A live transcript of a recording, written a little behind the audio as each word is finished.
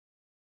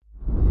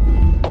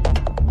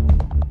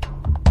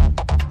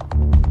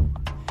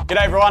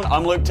G'day everyone,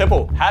 I'm Luke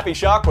Tipple. Happy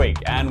Shark Week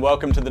and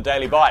welcome to The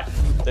Daily Bite,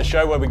 the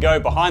show where we go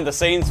behind the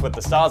scenes with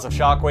the stars of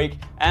Shark Week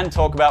and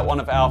talk about one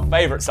of our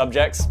favourite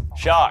subjects,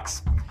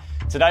 sharks.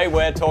 Today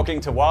we're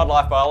talking to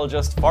wildlife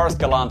biologist Forrest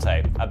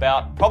Galante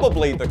about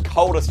probably the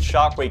coldest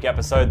Shark Week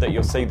episode that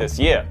you'll see this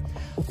year.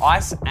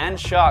 Ice and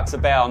sharks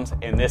abound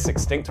in this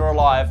extinct or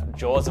alive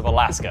Jaws of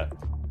Alaska.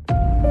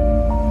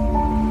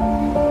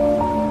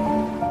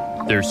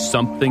 There's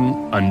something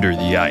under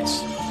the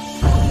ice,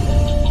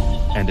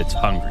 and it's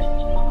hungry.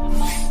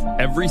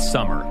 Every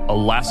summer,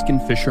 Alaskan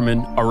fishermen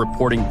are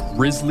reporting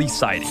grisly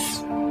sightings,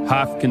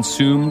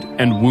 half-consumed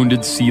and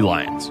wounded sea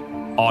lions,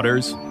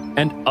 otters,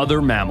 and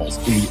other mammals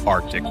in the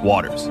Arctic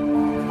waters.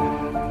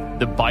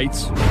 The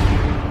bites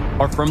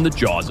are from the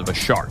jaws of a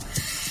shark.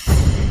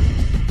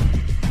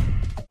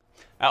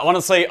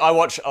 Honestly, I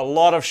watch a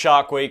lot of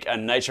Shark Week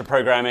and nature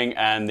programming,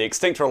 and the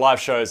Extinct or Alive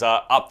shows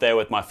are up there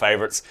with my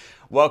favourites.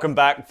 Welcome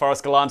back,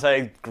 Forrest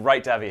Galante.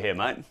 Great to have you here,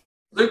 mate.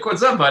 Luke,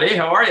 what's up, buddy?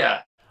 How are you?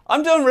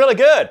 I'm doing really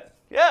good.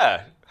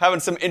 Yeah, having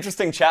some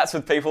interesting chats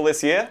with people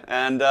this year,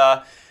 and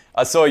I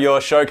saw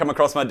your show come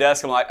across my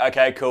desk. I'm like,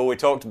 okay, cool. We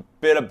talked a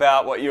bit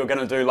about what you were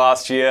going to do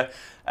last year,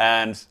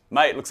 and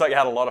mate, looks like you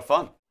had a lot of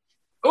fun.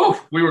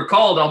 Oh, we were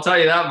cold, I'll tell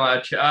you that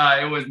much.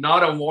 It was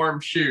not a warm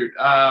shoot.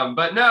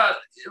 But no,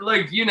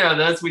 like, you know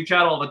this, we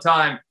chat all the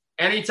time.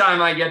 Anytime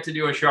I get to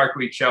do a Shark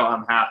Week show,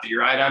 I'm happy,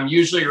 right? I'm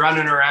usually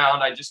running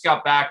around. I just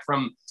got back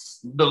from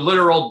the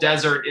literal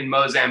desert in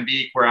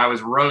Mozambique where I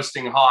was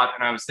roasting hot,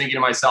 and I was thinking to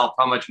myself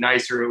how much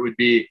nicer it would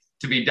be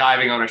to be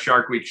diving on a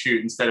Shark Week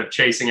shoot instead of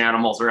chasing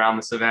animals around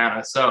the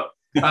savannah. So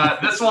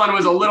this one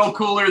was a little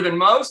cooler than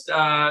most,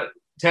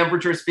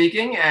 temperature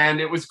speaking, and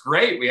it was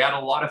great. We had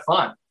a lot of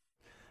fun.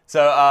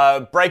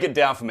 So break it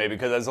down for me,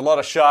 because there's a lot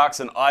of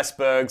sharks and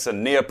icebergs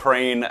and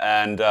neoprene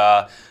and,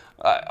 I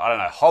don't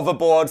know,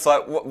 hoverboards.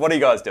 Like, what are you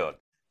guys doing?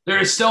 There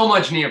is so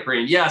much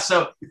neoprene. Yeah,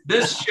 so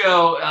this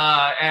show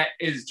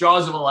is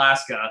Jaws of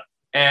Alaska.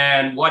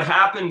 And what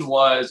happened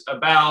was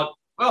about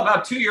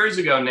 2 years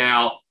ago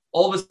now,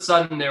 all of a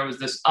sudden there was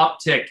this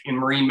uptick in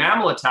marine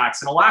mammal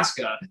attacks in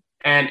Alaska.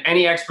 And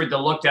any expert that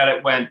looked at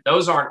it went,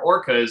 those aren't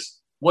orcas.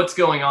 What's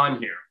going on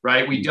here,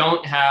 right? We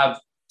don't have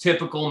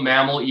typical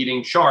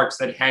mammal-eating sharks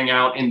that hang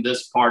out in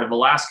this part of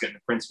Alaska, in the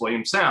Prince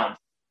William Sound.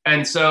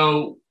 And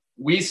so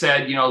we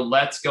said,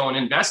 let's go and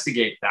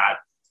investigate that.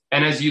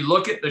 And as you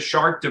look at the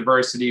shark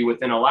diversity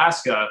within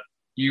Alaska,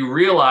 you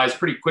realize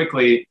pretty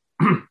quickly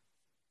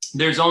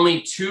there's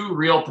only two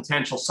real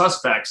potential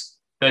suspects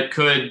that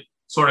could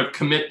sort of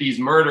commit these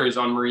murders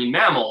on marine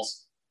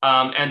mammals.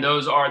 And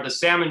those are the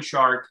salmon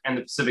shark and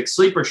the Pacific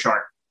sleeper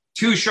shark.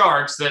 Two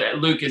sharks that,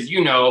 Luke, as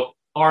you know,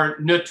 are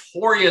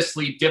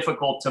notoriously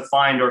difficult to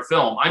find or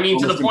film. I mean,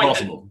 almost to the point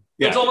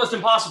that it's almost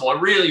impossible.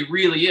 It really,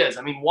 really is.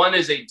 I mean, one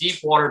is a deep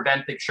water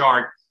benthic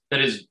shark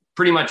that is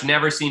pretty much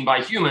never seen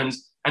by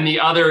humans. And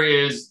the other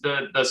is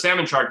the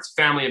salmon shark. It's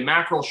a family of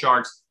mackerel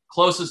sharks,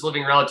 closest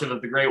living relative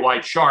of the great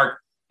white shark.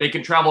 They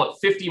can travel at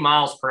 50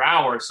 miles per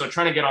hour. So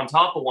trying to get on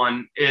top of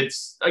one,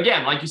 it's,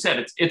 again, like you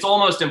said, it's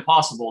almost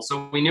impossible.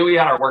 So we knew we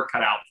had our work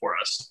cut out for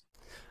us.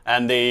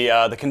 And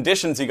the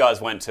conditions you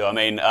guys went to, I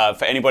mean,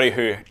 for anybody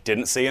who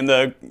didn't see in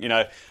the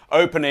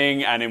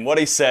opening and in what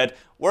he said,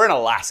 we're in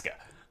Alaska.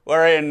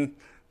 We're in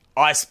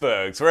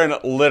icebergs. We're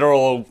in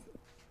literal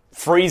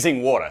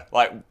freezing water,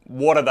 like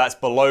water that's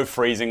below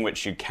freezing,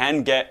 which you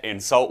can get in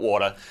salt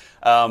water.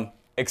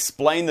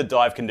 Explain the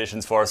dive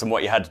conditions for us and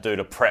what you had to do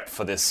to prep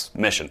for this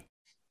mission.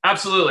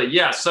 Absolutely,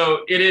 yeah.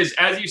 So it is,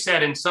 as you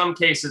said, in some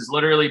cases,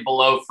 literally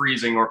below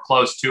freezing or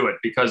close to it,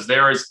 because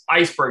there is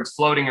icebergs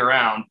floating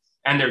around.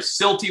 And there's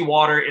silty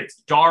water, it's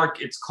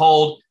dark, it's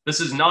cold. This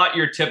is not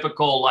your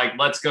typical, like,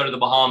 let's go to the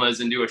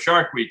Bahamas and do a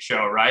Shark Week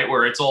show, right?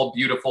 Where it's all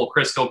beautiful,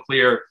 crystal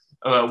clear,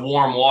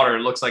 warm water.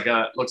 It looks like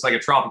a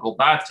tropical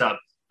bathtub.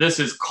 This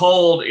is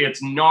cold,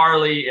 it's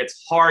gnarly,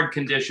 it's hard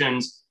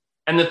conditions.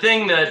 And the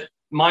thing that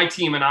my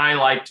team and I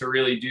like to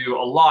really do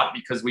a lot,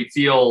 because we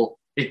feel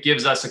it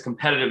gives us a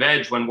competitive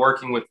edge when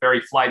working with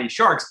very flighty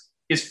sharks,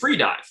 is free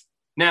dive.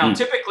 Now,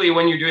 typically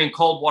when you're doing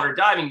cold water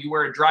diving, you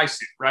wear a dry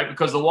suit, right?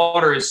 Because the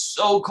water is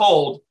so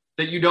cold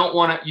that you don't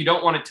want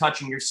it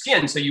touching your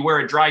skin. So you wear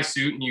a dry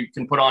suit and you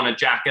can put on a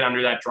jacket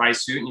under that dry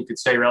suit and you could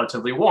stay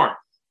relatively warm.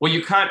 Well,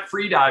 you can't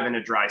free dive in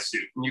a dry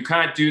suit, and you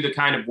can't do the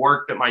kind of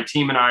work that my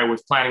team and I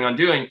was planning on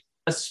doing,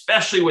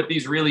 especially with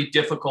these really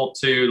difficult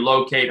to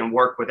locate and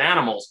work with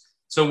animals.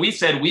 So we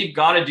said, we've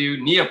got to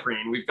do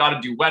neoprene. We've got to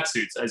do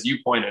wetsuits, as you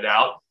pointed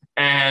out.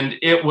 And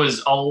it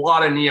was a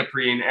lot of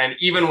neoprene. And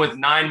even with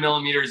 9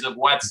 millimeters of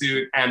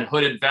wetsuit and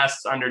hooded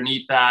vests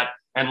underneath that,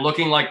 and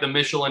looking like the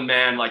Michelin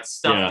Man, like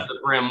stuffed to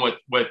the brim with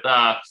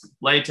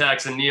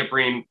latex and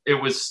neoprene, it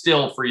was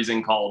still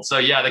freezing cold. So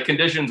yeah, the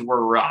conditions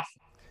were rough.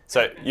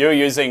 So you were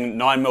using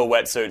 9mm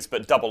wetsuits,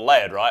 but double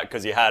layered, right?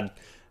 Because you had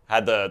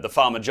the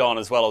Farmer John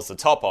as well as the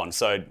top on.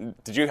 So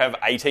did you have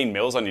 18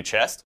 mils on your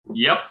chest?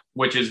 Yep,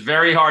 which is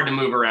very hard to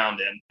move around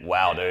in.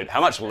 Wow, dude.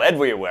 How much lead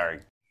were you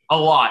wearing? A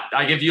lot.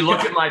 Like, if you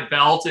look at my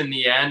belt in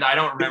the end, I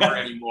don't remember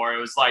anymore. It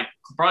was like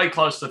probably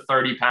close to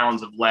 30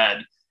 pounds of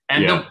lead.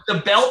 And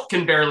the belt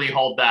can barely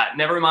hold that.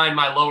 Never mind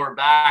my lower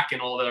back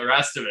and all the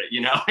rest of it.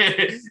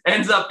 It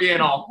ends up being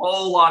a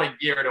whole lot of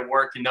gear to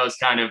work in those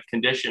kind of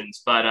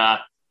conditions. But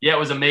it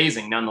was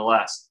amazing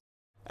nonetheless.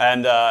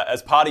 And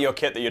as part of your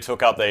kit that you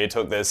took up there, you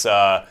took this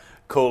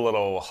cool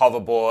little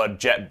hoverboard,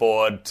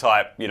 jetboard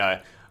type,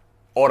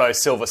 auto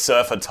Silver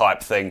Surfer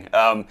type thing.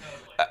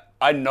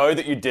 I know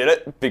that you did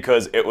it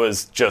because it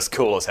was just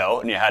cool as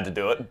hell and you had to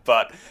do it,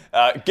 but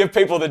give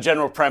people the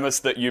general premise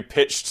that you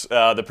pitched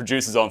the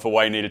producers on for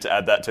why you needed to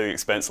add that to the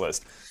expense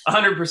list.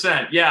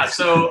 100%. Yeah.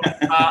 So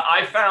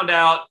I found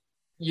out,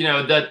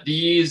 that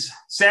these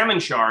salmon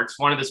sharks,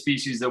 one of the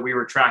species that we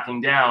were tracking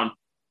down,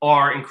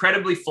 are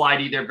incredibly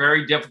flighty. They're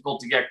very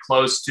difficult to get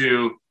close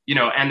to,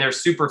 and they're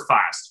super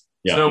fast.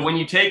 Yeah. So when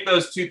you take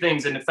those two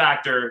things into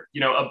factor,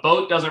 a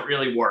boat doesn't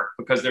really work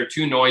because they're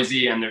too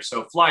noisy and they're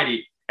so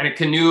flighty. And a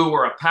canoe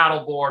or a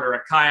paddleboard or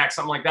a kayak,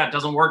 something like that,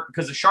 doesn't work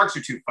because the sharks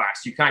are too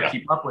fast. You can't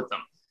keep up with them.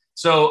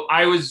 So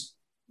I was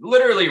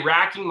literally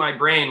racking my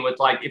brain with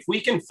if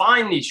we can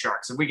find these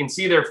sharks, if we can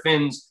see their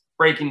fins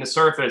breaking the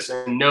surface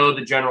and know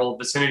the general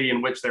vicinity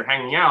in which they're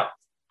hanging out,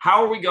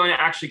 how are we going to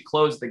actually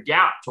close the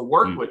gap to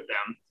work with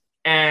them?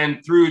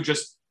 And through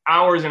just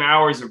hours and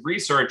hours of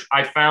research,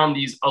 I found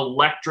these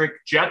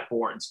electric jet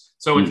boards.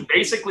 So it's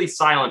basically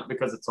silent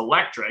because it's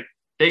electric.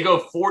 They go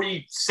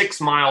 46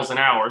 miles an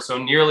hour, so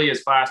nearly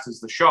as fast as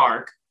the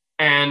shark.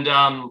 And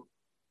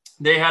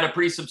they had a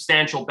pretty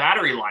substantial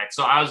battery life.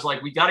 So I was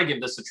like, we got to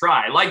give this a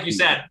try. Like you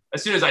said,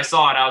 as soon as I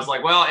saw it, I was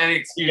like, well, any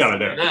excuse for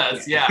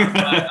this. Yeah.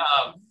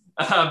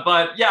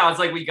 But I was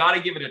like, we got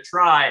to give it a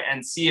try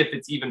and see if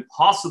it's even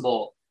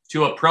possible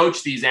to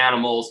approach these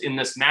animals in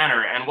this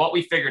manner. And what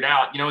we figured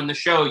out, in the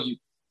show,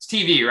 it's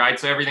TV, right?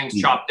 So everything's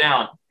chopped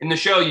down. In the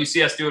show, you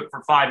see us do it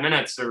for 5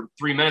 minutes or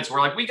 3 minutes.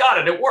 We're like, we got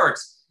it. It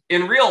works.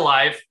 In real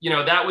life,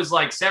 that was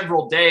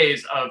several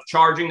days of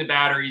charging the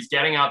batteries,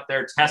 getting out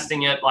there,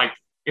 testing it.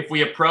 If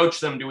we approach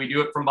them, do we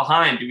do it from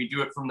behind? Do we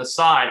do it from the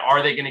side?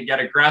 Are they going to get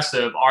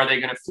aggressive? Are they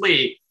going to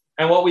flee?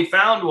 And what we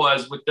found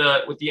was with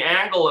the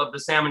angle of the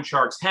salmon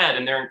shark's head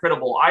and their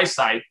incredible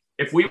eyesight,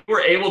 if we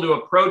were able to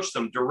approach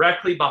them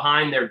directly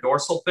behind their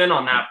dorsal fin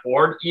on that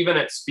board, even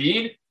at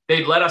speed,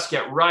 they'd let us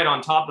get right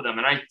on top of them.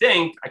 And I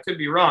think, I could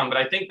be wrong, but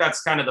I think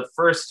that's kind of the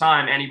first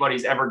time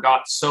anybody's ever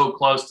got so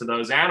close to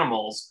those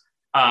animals.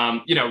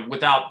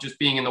 Without just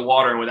being in the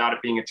water and without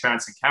it being a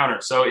chance encounter.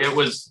 So it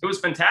was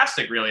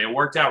fantastic, really. It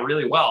worked out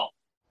really well.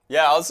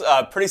 Yeah, I was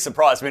pretty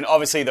surprised. I mean,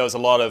 obviously there was a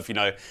lot of,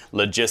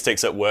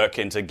 logistics at work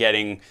into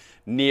getting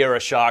near a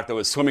shark that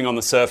was swimming on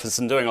the surface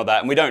and doing all that.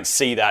 And we don't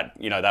see that,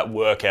 that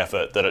work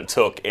effort that it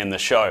took in the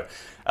show.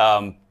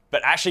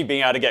 But actually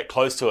being able to get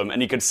close to them,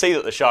 and you could see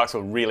that the sharks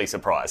were really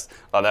surprised.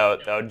 They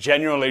were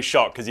genuinely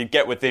shocked because you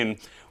get within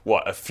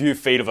a few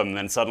feet of them, and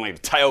then suddenly the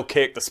tail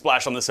kick, the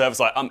splash on the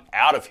surface, I'm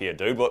out of here,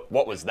 dude.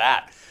 What was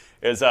that?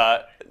 It was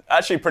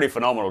actually pretty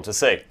phenomenal to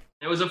see.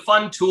 It was a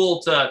fun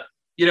tool to,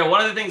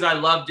 one of the things I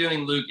love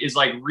doing, Luke, is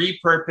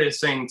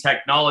repurposing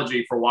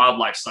technology for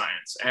wildlife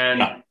science.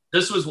 And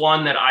this was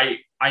one that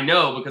I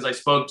know because I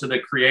spoke to the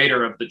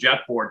creator of the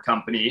jetboard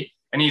company.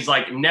 And he's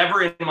like,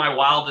 never in my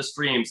wildest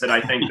dreams that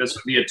I think this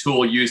would be a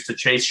tool used to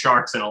chase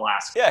sharks in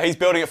Alaska. Yeah, he's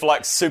building it for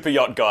super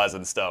yacht guys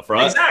and stuff,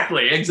 right?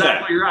 Exactly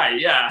right,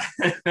 yeah.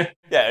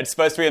 Yeah, it's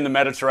supposed to be in the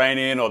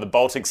Mediterranean or the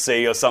Baltic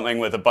Sea or something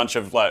with a bunch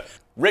of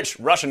rich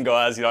Russian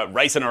guys,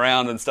 racing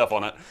around and stuff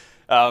on it.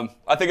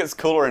 I think it's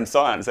cooler in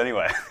science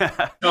anyway.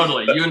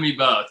 Totally, you and me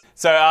both.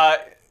 So,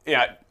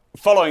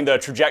 following the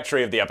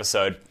trajectory of the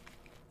episode,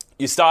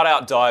 you start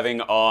out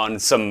diving on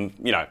some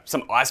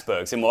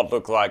icebergs in what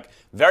look like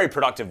very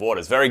productive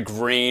waters, very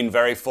green,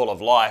 very full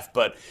of life,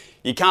 but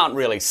you can't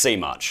really see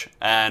much.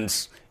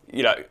 And,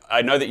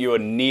 I know that you were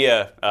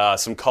near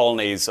some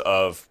colonies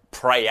of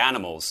prey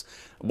animals.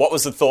 What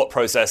was the thought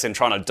process in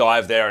trying to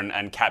dive there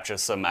and capture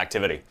some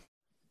activity?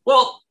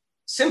 Well,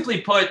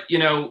 simply put,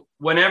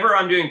 whenever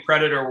I'm doing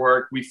predator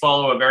work, we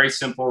follow a very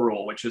simple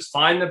rule, which is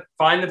find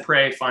the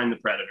prey, find the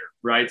predator,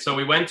 right? So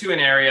we went to an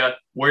area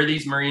where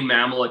these marine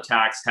mammal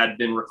attacks had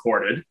been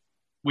recorded.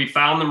 We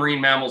found the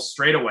marine mammals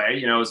straight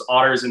away, it was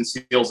otters and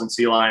seals and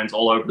sea lions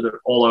all over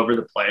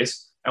the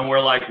place. And we're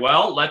like,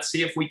 well, let's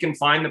see if we can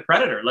find the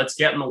predator. Let's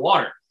get in the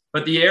water.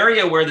 But the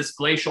area where this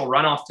glacial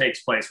runoff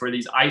takes place, where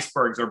these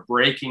icebergs are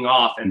breaking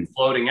off and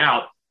floating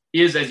out,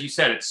 is, as you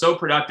said, it's so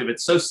productive.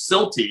 It's so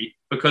silty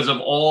because of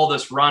all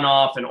this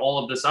runoff and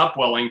all of this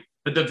upwelling,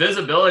 but the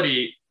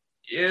visibility,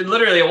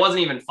 it wasn't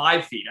even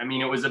 5 feet. I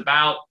mean, it was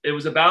about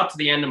to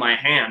the end of my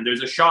hand.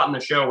 There's a shot in the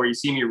show where you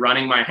see me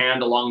running my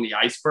hand along the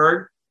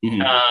iceberg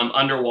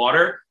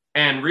underwater.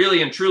 And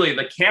really and truly,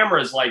 the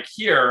camera's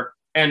here,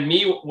 and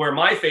me, where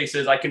my face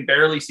is, I can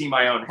barely see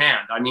my own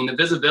hand. I mean, the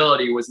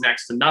visibility was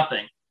next to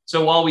nothing.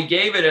 So while we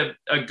gave it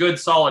a good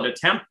solid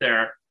attempt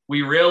there,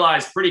 we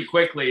realized pretty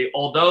quickly,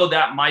 although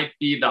that might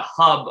be the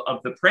hub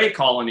of the prey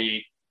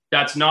colony,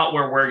 that's not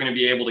where we're going to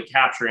be able to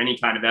capture any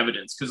kind of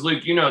evidence. Because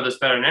Luke, you know this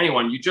better than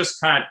anyone. You just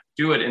can't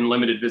do it in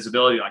limited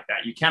visibility like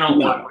that. You cannot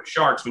work with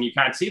sharks when you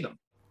can't see them.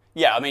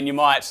 Yeah, I mean, you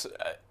might,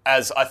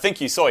 as I think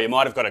you saw, you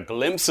might have got a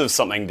glimpse of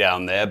something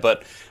down there,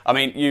 but I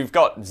mean, you've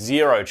got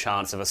zero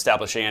chance of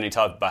establishing any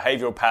type of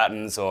behavioral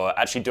patterns or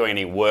actually doing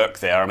any work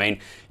there. I mean,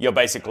 you're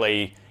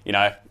basically,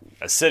 a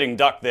sitting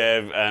duck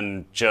there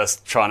and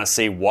just trying to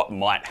see what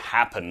might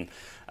happen.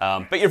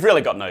 But you've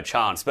really got no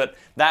chance. But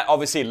that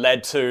obviously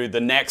led to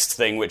the next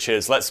thing, which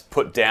is let's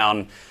put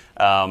down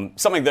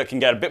something that can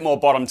get a bit more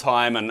bottom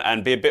time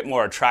and be a bit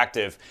more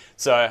attractive.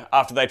 So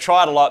after they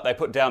tried a lot, they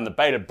put down the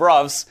baited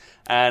bruvs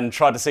and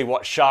tried to see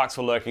what sharks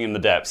were lurking in the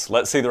depths.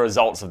 Let's see the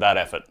results of that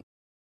effort.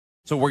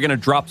 So we're going to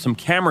drop some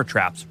camera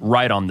traps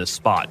right on this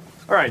spot.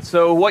 All right,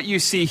 so what you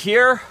see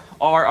here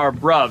are our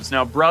bruvs.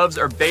 Now, bruvs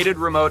are baited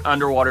remote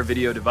underwater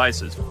video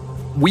devices.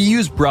 We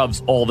use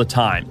bruvs all the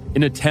time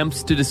in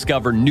attempts to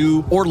discover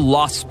new or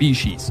lost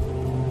species.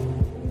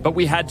 But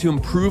we had to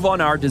improve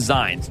on our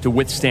designs to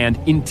withstand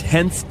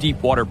intense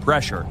deep water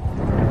pressure.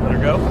 Let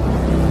her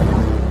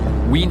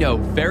go. We know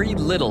very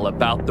little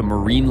about the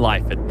marine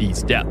life at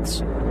these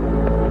depths.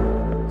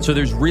 So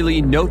there's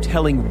really no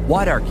telling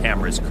what our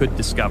cameras could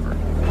discover.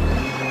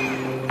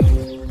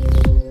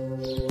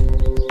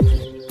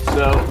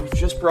 So we've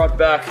just brought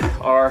back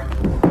our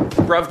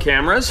bruv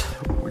cameras.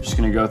 We're just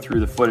going to go through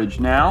the footage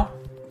now.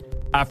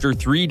 After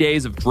 3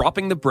 days of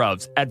dropping the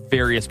bruvs at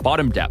various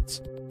bottom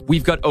depths,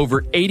 we've got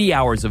over 80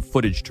 hours of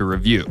footage to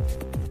review.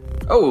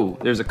 Oh,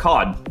 there's a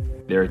cod.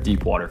 They're a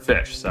deep water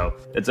fish. So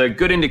it's a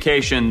good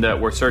indication that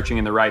we're searching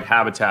in the right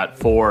habitat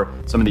for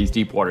some of these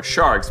deep water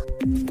sharks.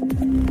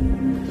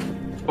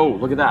 Oh,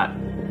 look at that.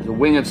 There's a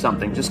wing of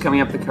something just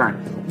coming up the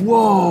current.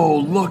 Whoa,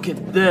 look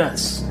at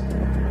this.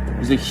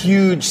 There's a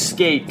huge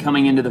skate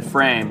coming into the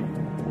frame.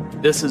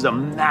 This is a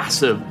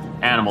massive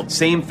animal.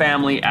 Same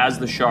family as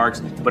the sharks,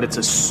 but it's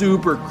a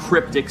super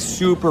cryptic,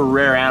 super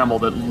rare animal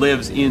that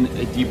lives in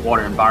a deep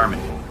water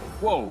environment.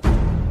 Whoa.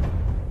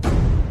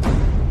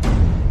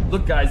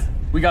 Look, guys,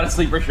 we got a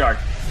sleeper shark.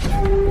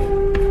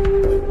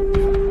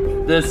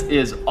 This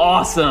is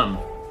awesome.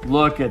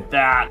 Look at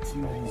that.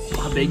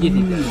 How big is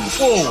he?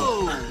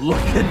 Whoa, look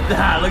at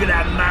that. Look at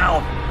that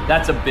mouth.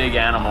 That's a big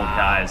animal,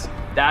 guys.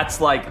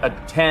 That's like a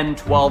 10,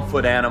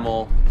 12-foot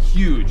animal.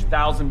 Huge,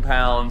 1,000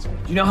 pounds. Do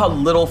you know how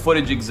little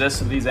footage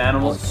exists of these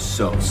animals?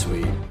 So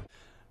sweet.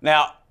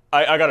 Now,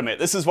 I gotta admit,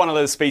 this is one of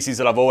those species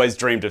that I've always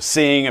dreamed of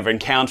seeing, of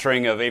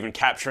encountering, of even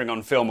capturing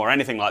on film or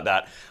anything like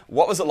that.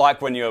 What was it like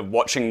when you're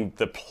watching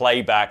the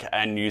playback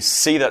and you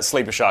see that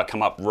sleeper shark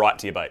come up right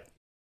to your bait?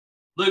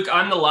 Luke,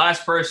 I'm the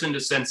last person to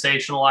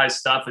sensationalize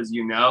stuff, as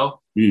you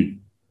know.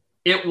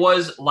 It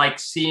was like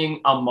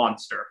seeing a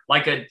monster,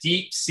 like a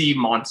deep sea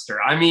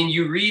monster. I mean,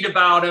 you read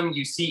about them,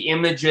 you see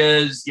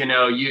images, you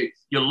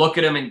look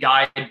at them in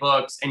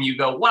guidebooks and you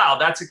go, wow,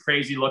 that's a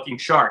crazy looking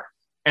shark.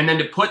 And then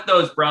to put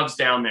those bruvs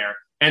down there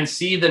and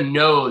see the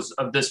nose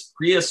of this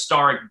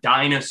prehistoric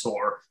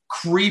dinosaur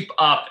creep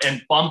up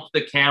and bump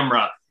the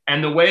camera,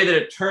 and the way that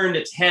it turned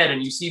its head,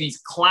 and you see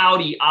these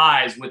cloudy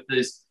eyes with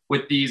these,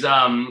 what do you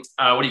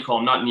call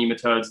them? Not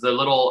nematodes, the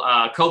little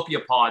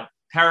copiapod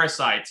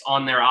parasites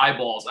on their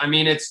eyeballs. I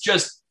mean, it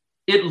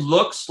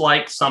looks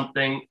like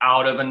something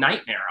out of a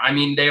nightmare. I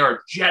mean, they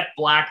are jet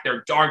black,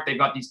 they're dark, they've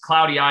got these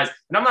cloudy eyes.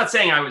 And I'm not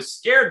saying I was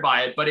scared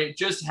by it, but it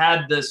just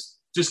had this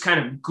just kind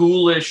of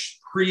ghoulish,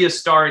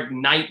 prehistoric,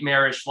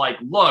 nightmarish like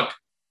look,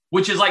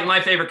 which is like my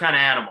favorite kind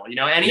of animal.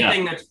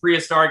 Anything that's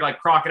prehistoric, like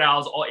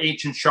crocodiles, all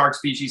ancient shark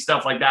species,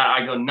 stuff like that,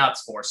 I go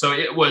nuts for. So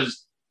it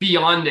was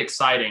beyond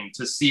exciting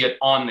to see it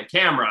on the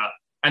camera.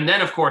 And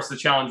then, of course, the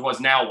challenge was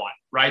now what,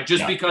 right?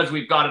 Just because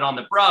we've got it on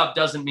the bruv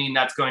doesn't mean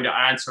that's going to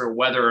answer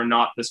whether or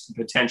not this could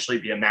potentially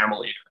be a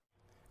mammal eater.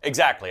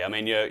 Exactly. I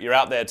mean, you're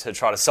out there to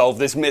try to solve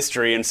this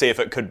mystery and see if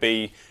it could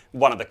be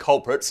one of the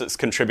culprits that's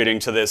contributing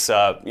to this,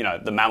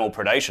 the mammal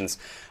predations.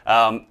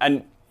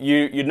 And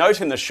you note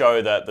in the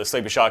show that the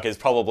sleeper shark is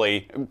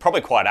probably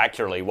quite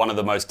accurately one of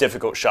the most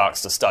difficult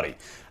sharks to study.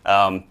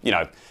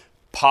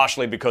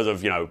 Partially because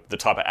of, the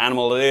type of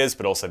animal it is,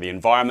 but also the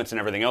environment and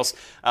everything else.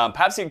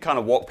 Perhaps you can kind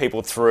of walk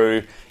people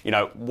through,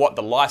 what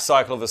the life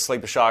cycle of a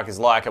sleeper shark is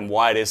like and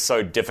why it is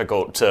so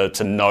difficult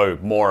to know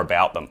more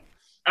about them.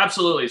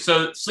 Absolutely.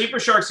 So sleeper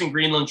sharks and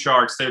Greenland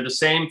sharks, they're the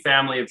same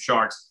family of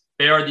sharks.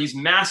 They are these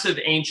massive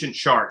ancient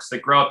sharks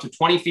that grow up to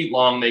 20 feet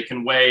long. They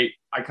can weigh,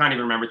 I can't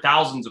even remember,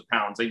 thousands of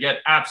pounds. They get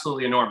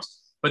absolutely enormous.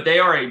 But they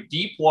are a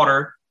deep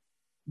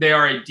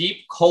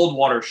cold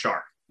water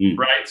shark.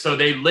 Right. So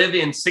they live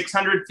in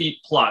 600 feet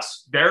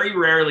plus, very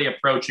rarely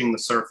approaching the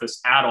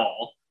surface at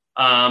all.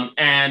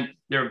 And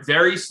they're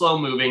very slow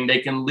moving.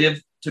 They can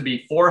live to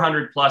be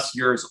 400 plus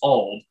years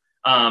old.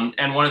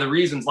 And one of the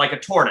reasons, like a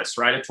tortoise,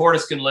 right? A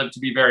tortoise can live to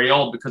be very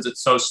old because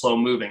it's so slow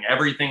moving.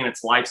 Everything in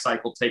its life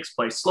cycle takes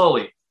place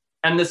slowly.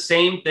 And the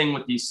same thing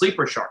with these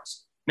sleeper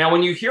sharks. Now,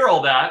 when you hear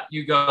all that,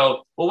 you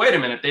go, well, wait a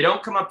minute. They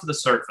don't come up to the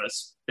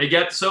surface. They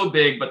get so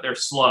big, but they're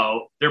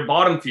slow. They're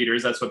bottom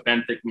feeders. That's what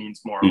benthic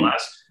means, more or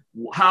less.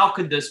 How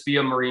could this be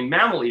a marine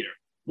mammal eater?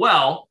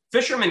 Well,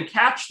 fishermen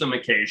catch them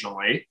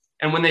occasionally.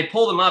 And when they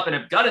pull them up and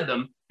have gutted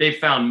them, they've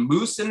found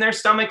moose in their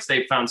stomachs.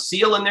 They've found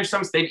seal in their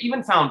stomachs. They've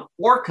even found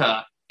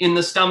orca in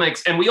the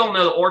stomachs. And we all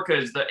know orca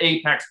is the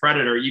apex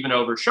predator, even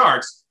over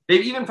sharks.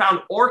 They've even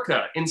found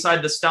orca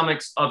inside the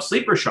stomachs of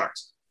sleeper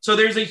sharks. So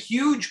there's a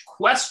huge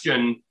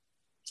question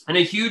and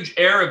a huge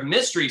air of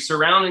mystery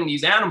surrounding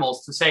these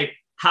animals to say,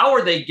 how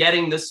are they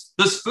getting this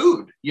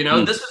food?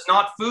 This is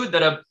not food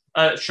that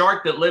a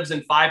shark that lives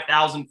in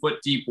 5,000 foot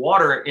deep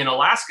water in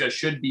Alaska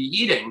should be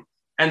eating.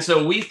 And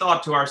so we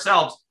thought to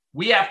ourselves,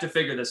 we have to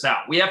figure this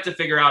out. We have to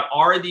figure out,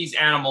 are these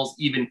animals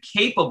even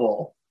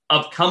capable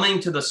of coming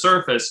to the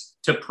surface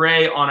to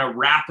prey on a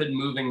rapid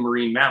moving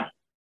marine mammal?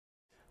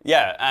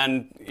 Yeah,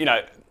 and,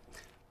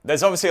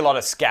 there's obviously a lot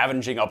of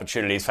scavenging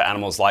opportunities for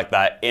animals like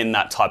that in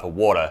that type of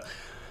water.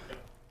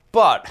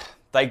 But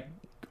they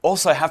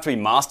also have to be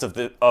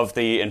master of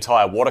the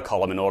entire water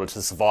column in order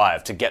to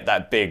survive, to get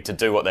that big, to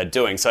do what they're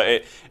doing. So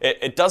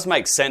it does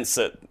make sense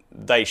that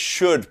they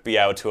should be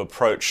able to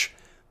approach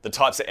the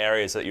types of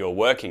areas that you're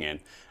working in.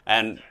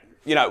 And,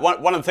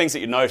 one of the things that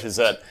you note is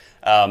that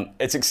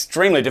it's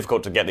extremely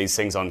difficult to get these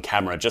things on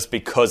camera just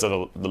because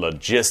of the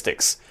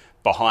logistics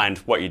behind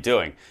what you're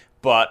doing.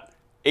 But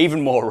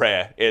even more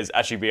rare is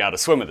actually being able to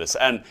swim with this.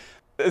 And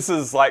this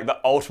is like the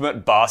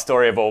ultimate bar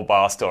story of all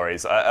bar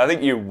stories. I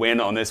think you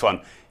win on this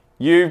one.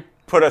 You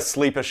put a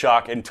sleeper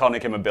shark in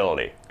tonic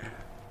immobility.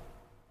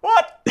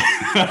 What?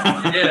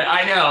 Yeah,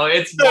 I know.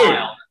 It's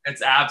wild.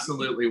 It's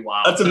absolutely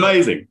wild. That's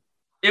amazing.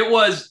 It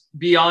was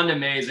beyond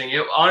amazing.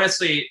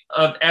 Honestly,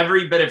 of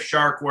every bit of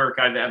shark work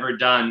I've ever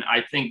done,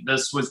 I think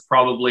this was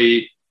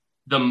probably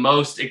the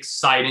most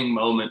exciting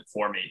moment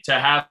for me, to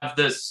have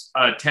this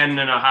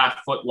 10.5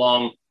 foot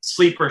long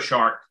sleeper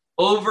shark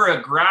over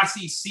a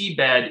grassy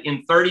seabed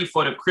in 30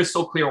 foot of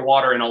crystal clear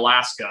water in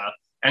Alaska,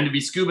 and to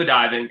be scuba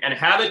diving and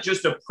have it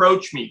just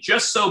approach me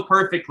just so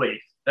perfectly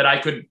that I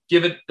could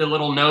give it the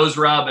little nose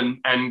rub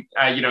and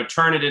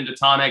turn it into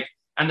tonic.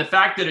 And the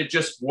fact that it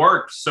just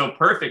worked so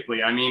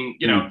perfectly. I mean,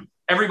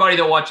 everybody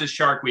that watches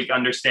Shark Week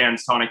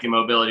understands tonic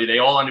immobility. They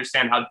all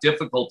understand how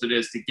difficult it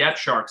is to get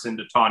sharks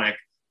into tonic,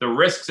 the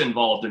risks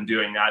involved in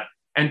doing that.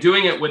 And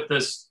doing it with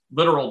this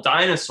literal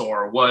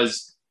dinosaur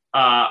was,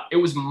 it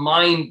was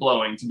mind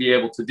blowing to be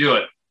able to do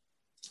it.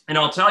 And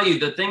I'll tell you,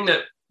 the thing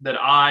that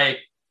I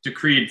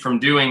decreed from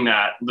doing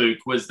that, Luke,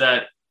 was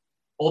that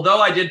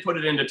although I did put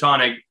it into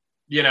tonic,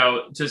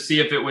 to see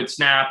if it would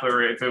snap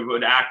or if it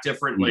would act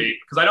differently,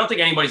 because I don't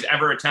think anybody's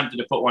ever attempted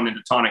to put one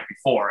into tonic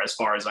before, as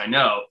far as I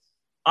know.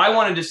 I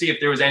wanted to see if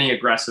there was any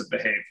aggressive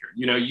behavior.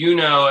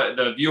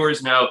 The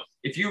viewers know,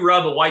 if you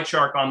rub a white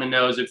shark on the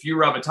nose, if you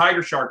rub a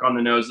tiger shark on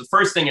the nose, the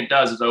first thing it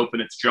does is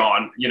open its jaw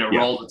and,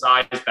 rolls its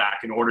eyes back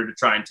in order to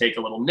try and take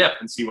a little nip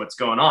and see what's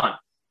going on.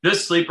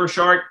 This sleeper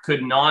shark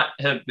could not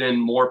have been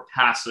more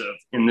passive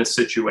in this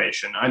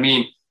situation. I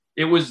mean,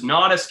 it was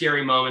not a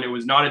scary moment. It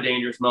was not a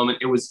dangerous moment.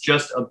 It was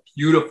just a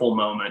beautiful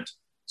moment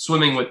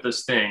swimming with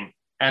this thing.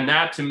 And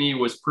that to me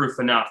was proof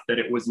enough that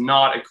it was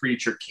not a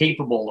creature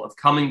capable of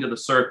coming to the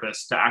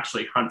surface to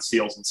actually hunt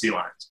seals and sea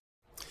lions.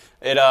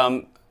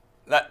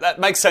 That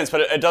makes sense,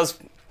 but it does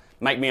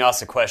make me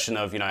ask the question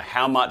of,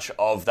 how much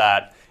of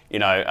that,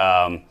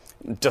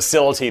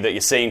 docility that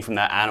you're seeing from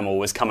that animal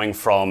was coming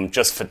from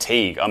just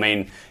fatigue. I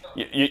mean,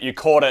 you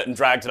caught it and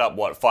dragged it up,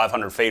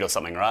 500 feet or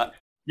something, right?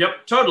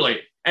 Yep,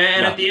 totally.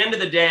 And at the end of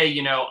the day,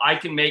 I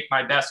can make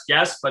my best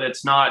guess, but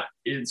it's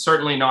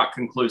certainly not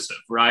conclusive,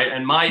 right?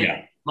 And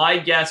my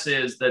guess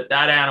is that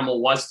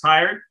animal was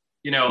tired.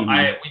 We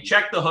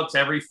checked the hooks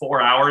every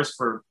 4 hours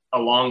for a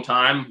long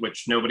time,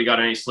 which nobody got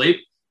any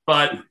sleep.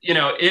 But,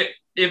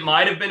 it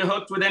might have been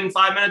hooked within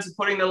 5 minutes of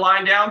putting the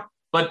line down,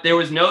 but there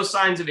was no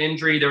signs of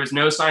injury. There was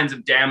no signs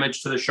of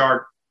damage to the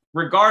shark.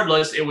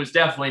 Regardless, it was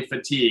definitely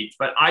fatigued,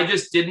 but I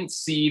just didn't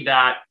see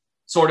that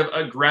sort of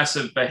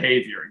aggressive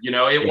behavior.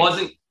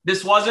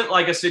 This wasn't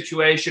like a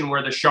situation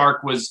where the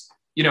shark was,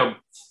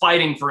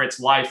 fighting for its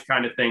life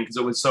kind of thing because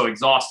it was so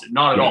exhausted.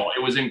 Not at all.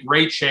 It was in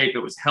great shape. It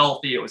was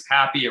healthy. It was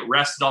happy. It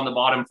rested on the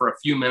bottom for a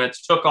few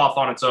minutes, took off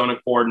on its own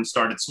accord and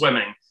started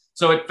swimming.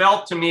 So it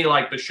felt to me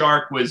like the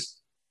shark was,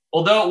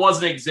 although it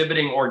wasn't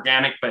exhibiting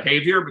organic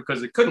behavior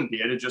because it couldn't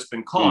be, it had just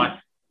been caught,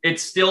 it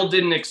still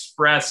didn't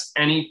express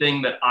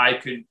anything that I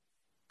could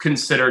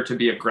consider to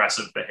be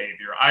aggressive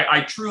behavior.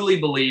 I truly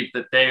believe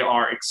that they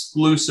are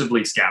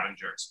exclusively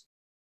scavengers.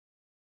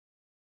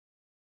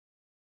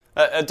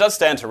 It does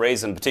stand to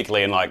reason,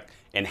 particularly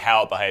in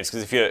how it behaves,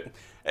 because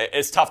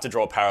it's tough to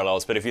draw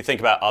parallels, but if you think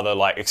about other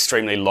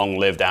extremely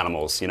long-lived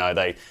animals,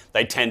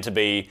 they tend to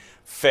be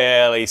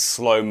fairly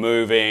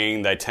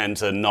slow-moving. They tend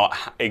to not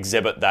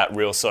exhibit that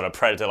real sort of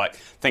predator.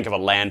 Think of a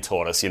land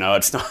tortoise.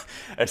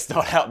 It's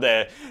not out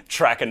there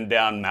tracking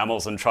down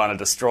mammals and trying to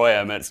destroy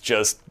them. It's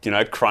just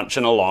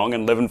crunching along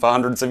and living for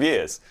hundreds of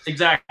years.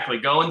 Exactly,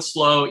 going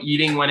slow,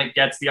 eating when it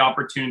gets the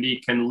opportunity,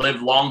 can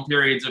live long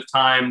periods of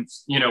time,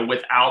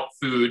 without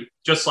food,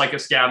 just like a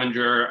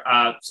scavenger.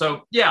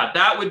 So yeah,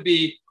 that would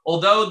be.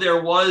 Although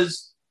there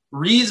was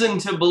reason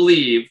to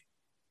believe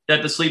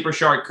that the sleeper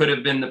shark could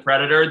have been the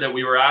predator that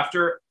we were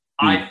after,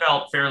 I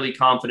felt fairly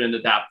confident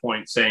at that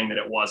point saying that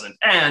it wasn't.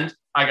 And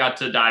I got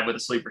to dive with a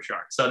sleeper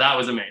shark. So that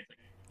was amazing.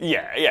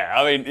 Yeah.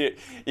 I mean,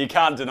 you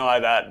can't deny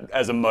that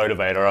as a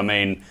motivator. I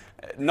mean,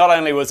 not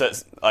only was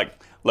it like,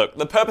 look,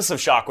 the purpose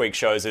of Shark Week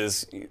shows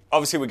is,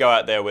 obviously we go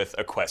out there with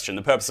a question.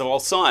 The purpose of all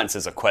science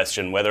is a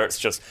question, whether it's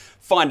just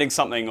finding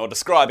something or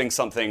describing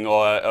something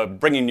or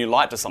bringing new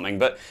light to something,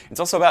 but it's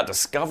also about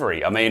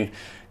discovery. I mean,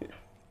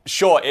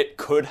 sure, it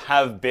could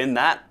have been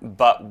that,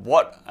 but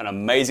what an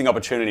amazing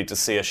opportunity to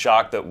see a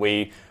shark that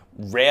we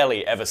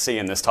rarely ever see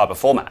in this type of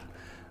format.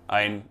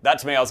 I mean, that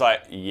to me, I was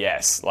like,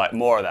 yes, like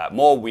more of that,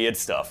 more weird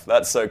stuff.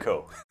 That's so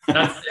cool.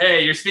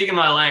 Hey, you're speaking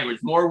my language.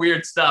 More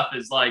weird stuff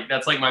is like,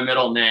 that's like my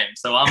middle name.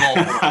 So I'm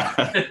all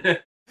for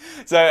it.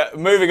 So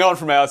moving on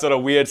from our sort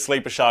of weird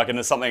sleeper shark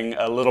into something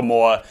a little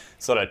more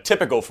sort of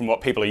typical from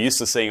what people are used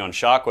to seeing on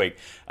Shark Week,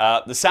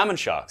 the salmon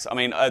sharks. I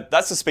mean,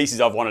 that's a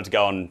species I've wanted to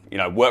go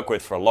and work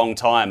with for a long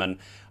time, and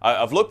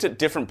I've looked at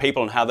different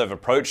people and how they've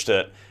approached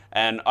it.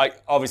 And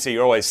obviously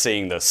you're always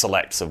seeing the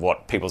selects of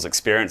what people's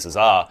experiences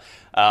are.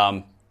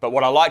 But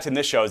what I liked in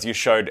this show is you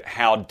showed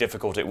how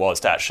difficult it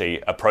was to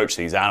actually approach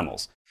these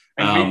animals.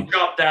 And we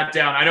chopped that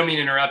down. I don't mean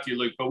to interrupt you,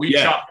 Luke, but we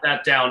chopped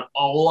that down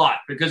a lot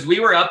because we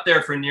were up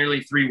there for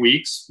nearly 3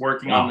 weeks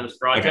working on this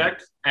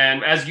project. Okay.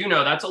 And as you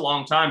know, that's a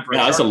long time for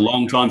that's a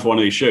long time for one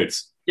of these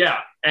shoots. Yeah.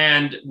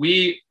 And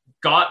we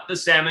got the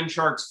salmon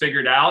sharks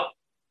figured out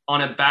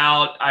on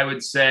about, I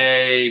would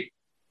say,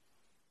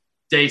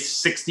 day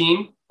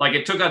 16. Like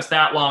it took us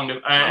that long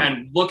to,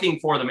 and looking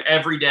for them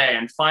every day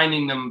and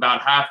finding them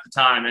about half the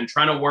time and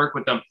trying to work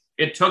with them.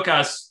 It took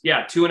us,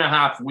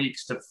 2.5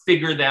 weeks to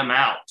figure them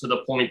out to the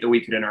point that we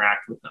could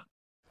interact with them.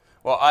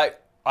 Well,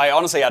 I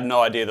honestly had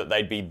no idea that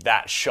they'd be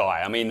that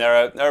shy. I mean,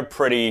 they're a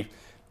pretty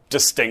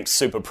distinct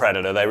super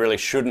predator. They really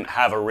shouldn't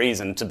have a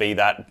reason to be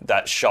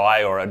that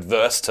shy or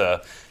adverse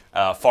to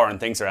foreign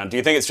things around. Do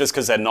you think it's just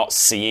because they're not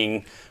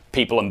seeing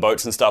people and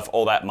boats and stuff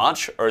all that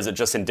much, or is it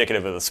just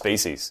indicative of the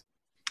species?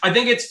 I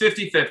think it's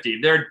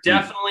 50-50. They're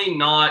definitely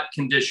not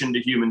conditioned to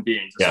human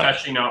beings,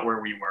 especially not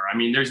where we were. I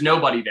mean, there's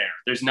nobody there.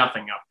 There's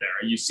nothing up there.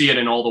 You see it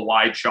in all the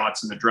wide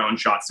shots and the drone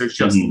shots. There's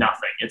just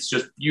nothing. It's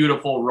just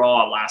beautiful,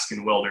 raw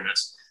Alaskan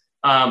wilderness.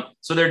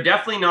 So they're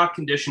definitely not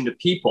conditioned to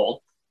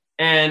people.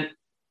 And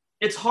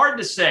it's hard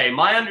to say.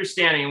 My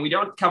understanding, and we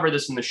don't cover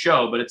this in the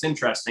show, but it's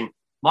interesting.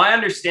 My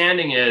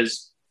understanding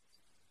is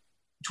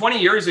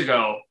 20 years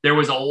ago, there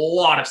was a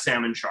lot of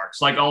salmon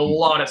sharks, like a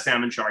lot of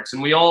salmon sharks.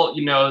 And we all,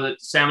 know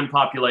that salmon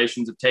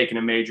populations have taken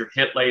a major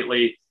hit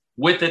lately.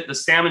 With it, the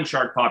salmon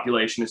shark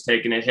population has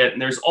taken a hit.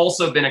 And there's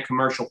also been a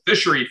commercial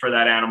fishery for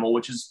that animal,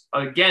 which has,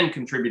 again,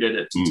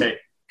 contributed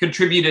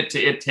to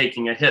it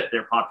taking a hit,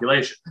 their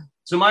population.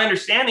 So my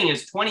understanding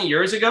is 20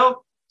 years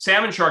ago,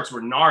 salmon sharks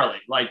were gnarly.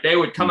 Like they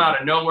would come out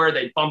of nowhere,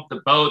 they'd bump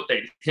the boat,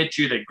 they'd hit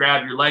you, they'd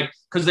grab your leg,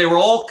 because they were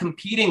all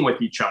competing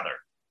with each other,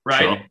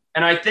 right? Sure.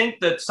 And I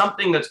think that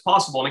something that's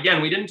possible, and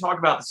again, we didn't talk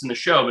about this in the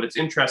show, but it's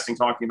interesting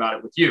talking about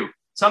it with you.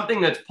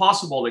 Something that's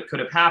possible that could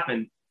have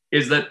happened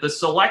is that the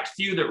select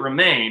few that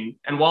remain,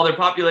 and while their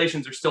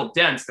populations are still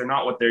dense, they're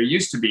not what they're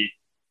used to be.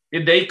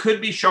 They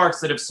could be sharks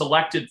that have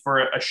selected for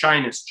a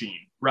shyness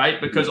gene, right?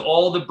 Because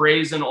all the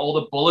brazen, all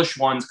the bullish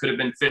ones could have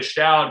been fished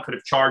out, could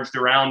have charged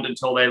around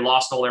until they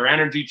lost all their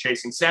energy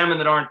chasing salmon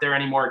that aren't there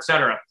anymore, et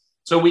cetera.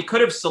 So we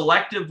could have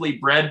selectively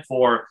bred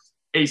for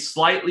a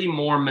slightly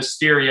more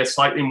mysterious,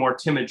 slightly more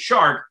timid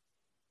shark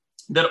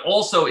that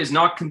also is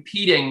not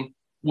competing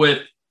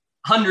with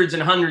hundreds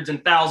and hundreds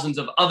and thousands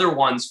of other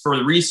ones for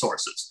the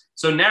resources.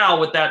 So now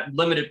with that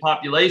limited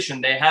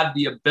population, they have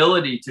the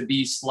ability to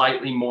be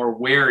slightly more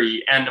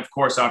wary. And of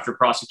course, after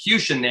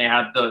prosecution, they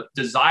have the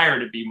desire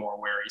to be more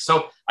wary.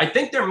 So I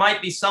think there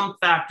might be some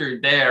factor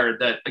there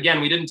that,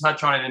 again, we didn't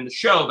touch on it in the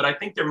show, but I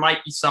think there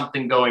might be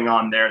something going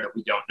on there that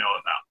we don't know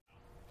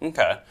about.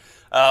 Okay.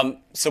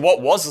 So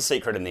what was the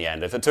secret in the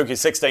end? If it took you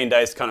 16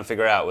 days to kind of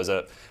figure out, was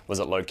it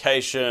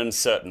location,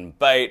 certain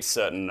bait,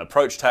 certain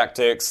approach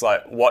tactics?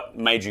 Like what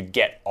made you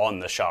get on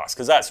the sharks?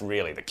 Because that's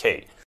really the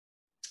key.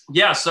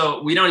 Yeah,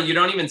 so you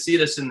don't even see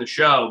this in the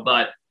show,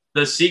 but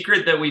the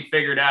secret that we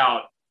figured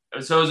out,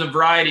 so it was a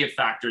variety of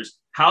factors.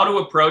 How to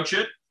approach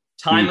it,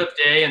 time of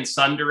day and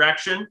sun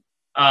direction.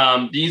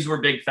 These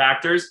were big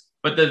factors.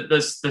 But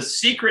the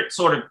secret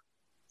sort of,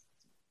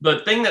 the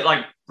thing that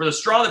like, for the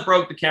straw that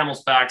broke the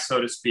camel's back,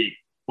 so to speak,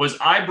 was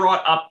I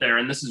brought up there,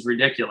 and this is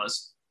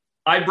ridiculous,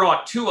 I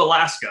brought to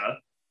Alaska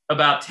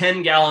about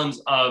 10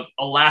 gallons of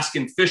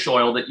Alaskan fish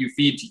oil that you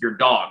feed to your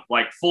dog,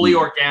 like fully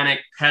organic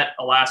pet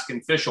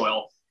Alaskan fish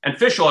oil. And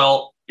fish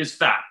oil is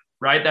fat,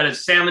 right? That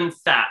is salmon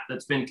fat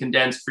that's been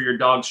condensed for your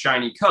dog's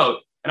shiny coat.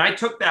 And I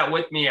took that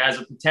with me as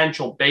a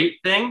potential bait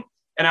thing.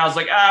 And I was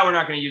like, we're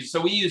not going to use it. So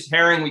we used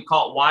herring. We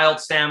caught wild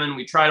salmon.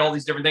 We tried all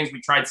these different things.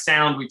 We tried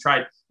sound.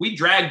 We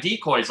dragged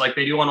decoys like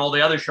they do on all the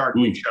other Shark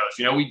Week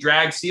shows. We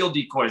dragged seal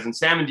decoys and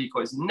salmon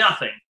decoys,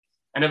 nothing.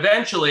 And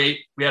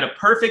eventually we had a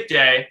perfect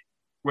day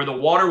where the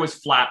water was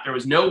flat. There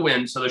was no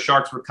wind. So the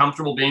sharks were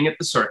comfortable being at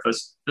the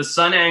surface. The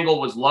sun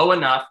angle was low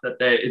enough that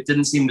it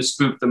didn't seem to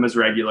spook them as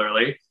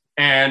regularly.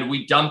 And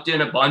we dumped in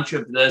a bunch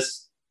of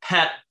this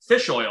pet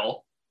fish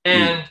oil.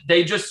 And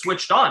they just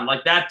switched on.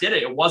 Like that did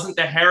it. It wasn't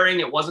the herring.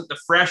 It wasn't the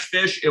fresh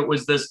fish. It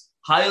was this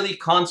highly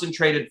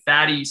concentrated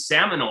fatty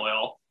salmon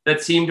oil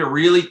that seemed to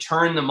really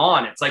turn them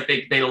on. It's like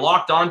they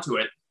locked onto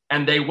it,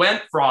 and they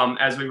went from,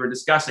 as we were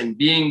discussing,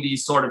 being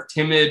these sort of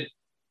timid,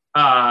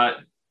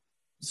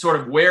 sort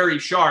of wary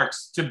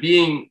sharks to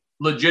being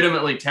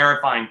legitimately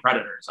terrifying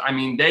predators. I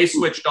mean, they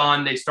switched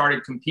on, they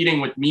started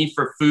competing with me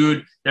for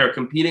food. They were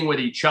competing with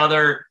each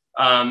other.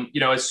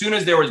 As soon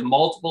as there was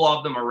multiple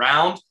of them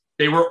around,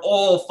 they were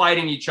all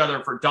fighting each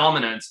other for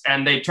dominance,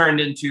 and they turned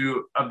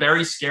into a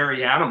very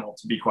scary animal,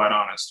 to be quite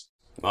honest.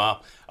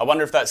 Wow. I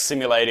wonder if that's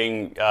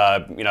simulating,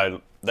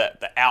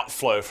 the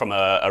outflow from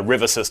a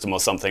river system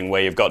or something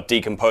where you've got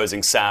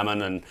decomposing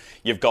salmon and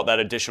you've got that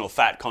additional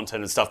fat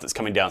content and stuff that's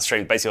coming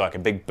downstream, basically like a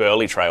big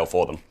burley trail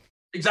for them.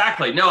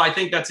 Exactly. No, I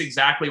think that's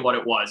exactly what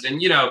it was.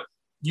 And,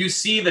 you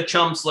see the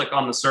chum slick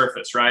on the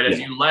surface, right? As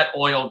you let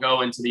oil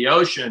go into the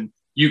ocean,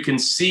 you can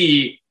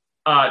see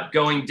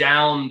going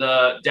down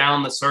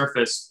the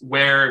surface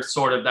where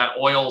sort of that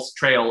oil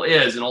trail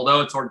is. And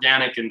although it's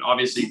organic and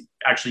obviously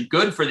actually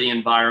good for the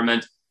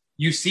environment,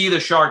 you see the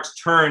sharks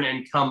turn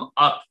and come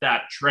up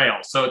that trail.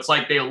 So it's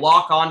like they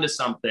lock onto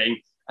something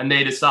and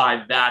they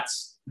decide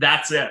that's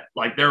it.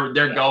 Like they're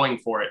going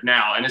for it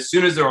now. And as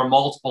soon as there were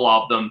multiple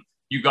of them,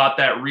 you got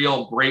that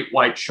real great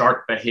white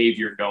shark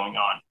behavior going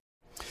on.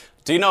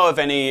 Do you know of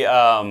any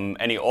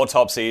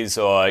autopsies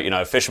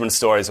or fisherman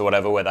stories or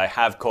whatever where they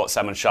have caught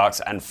salmon sharks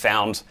and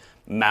found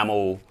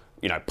mammal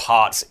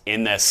parts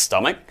in their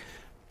stomach?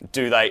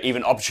 Do they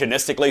even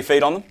opportunistically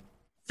feed on them?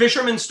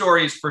 Fisherman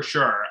stories for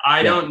sure.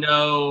 I don't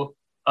know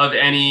of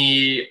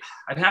any.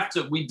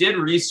 We did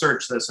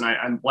research this, and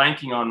I'm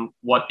blanking on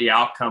what the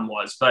outcome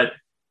was, but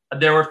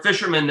there were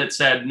fishermen that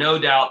said, no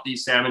doubt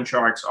these salmon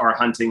sharks are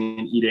hunting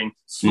and eating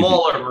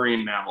smaller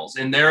marine mammals.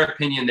 In their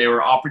opinion, they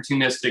were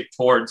opportunistic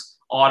towards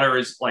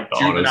otters, like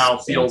juvenile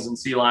seals and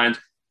sea lions,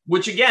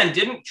 which again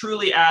didn't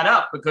truly add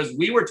up because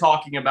we were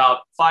talking about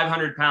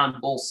 500-pound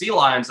bull sea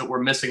lions that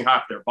were missing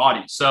half their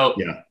body. So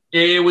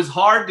it was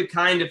hard to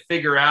kind of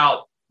figure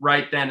out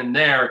right then and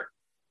there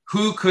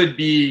who could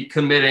be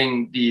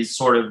committing these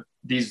sort of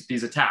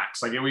these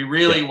attacks. Like it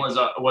really was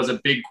a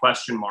big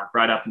question mark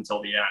right up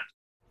until the end.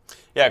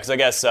 Yeah, because I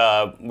guess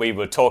we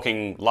were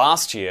talking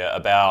last year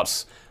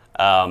about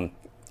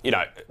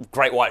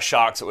great white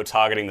sharks that were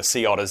targeting the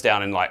sea otters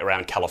down in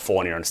around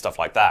California and stuff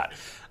like that.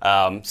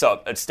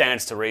 So it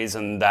stands to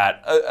reason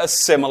that a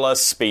similar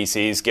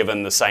species,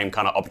 given the same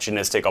kind of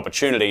opportunistic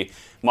opportunity,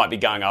 might be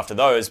going after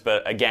those.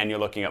 But again, you're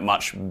looking at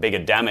much bigger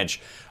damage.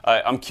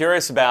 I'm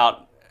curious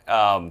about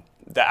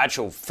the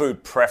actual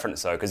food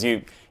preference, though, because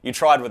you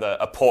tried with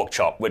a pork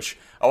chop, which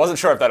I wasn't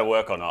sure if that'll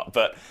work or not.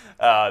 But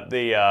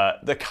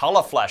the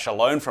color flash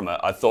alone from it,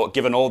 I thought,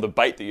 given all the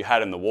bait that you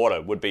had in the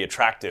water, would be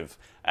attractive.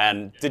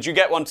 And did you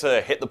get one to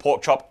hit the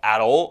pork chop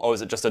at all, or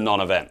was it just a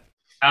non-event?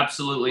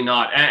 Absolutely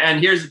not. And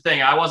here's the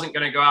thing. I wasn't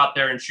going to go out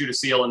there and shoot a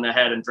seal in the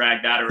head and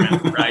drag that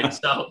around, right?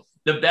 So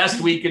the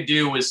best we could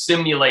do was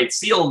simulate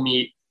seal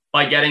meat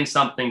by getting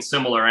something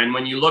similar. And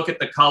when you look at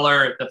the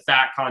color, the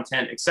fat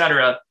content, et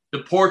cetera, the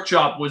pork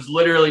chop was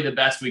literally the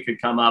best we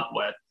could come up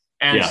with.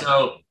 And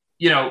so,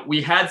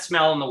 we had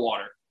smell in the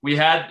water. We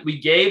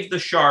gave the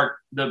shark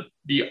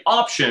the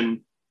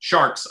option,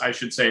 sharks, I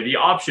should say, the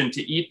option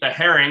to eat the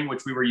herring,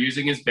 which we were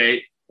using as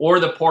bait, or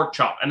the pork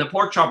chop. And the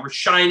pork chop was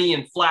shiny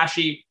and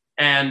flashy.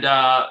 And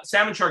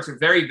salmon sharks are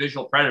very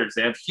visual predators.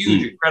 They have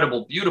huge,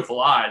 incredible,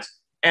 beautiful eyes.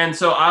 And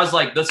so I was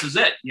like, this is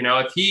it.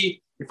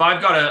 If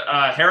I've got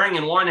a herring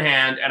in one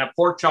hand and a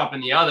pork chop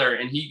in the other,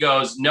 and he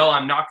goes, no,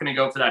 I'm not going to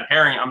go for that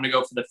herring. I'm going to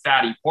go for the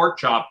fatty pork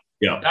chop.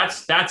 Yeah,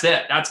 that's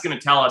it. That's going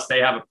to tell us they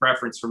have a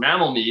preference for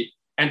mammal meat.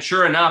 And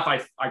sure enough,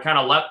 I kind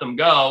of let them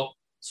go,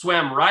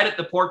 swam right at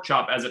the pork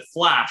chop as it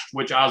flashed,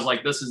 which I was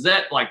like, this is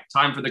it. Like,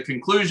 time for the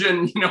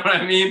conclusion. You know what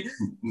I mean?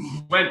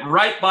 Went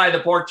right by the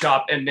pork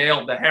chop and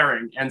nailed the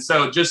herring. And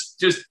so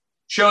just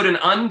showed an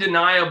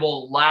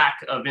undeniable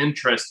lack of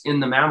interest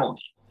in the mammal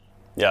meat.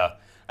 Yeah.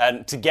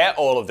 And to get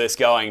all of this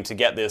going, to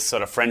get this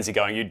sort of frenzy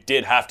going, you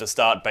did have to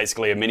start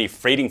basically a mini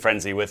feeding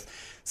frenzy with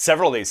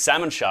several of these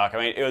salmon shark. I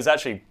mean, it was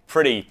actually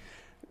pretty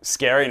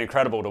scary and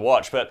incredible to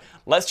watch. But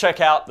let's check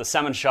out the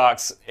salmon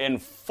sharks in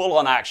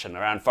full-on action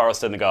around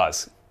Forrest and the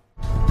guys.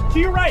 To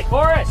your right,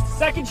 Forrest.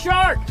 Second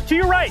shark. To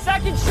your right.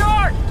 Second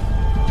shark.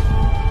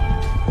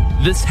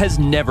 This has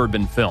never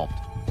been filmed.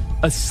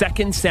 A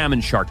second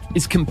salmon shark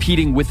is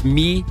competing with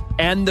me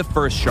and the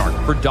first shark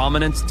for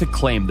dominance to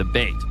claim the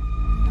bait.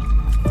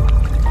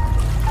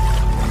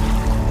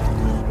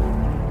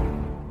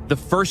 The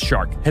first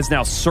shark has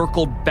now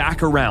circled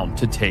back around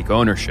to take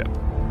ownership.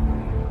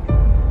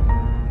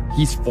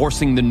 He's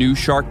forcing the new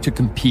shark to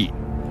compete.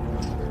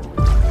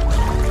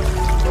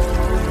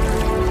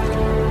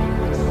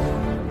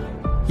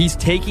 He's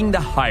taking the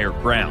higher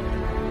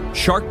ground.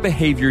 Shark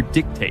behavior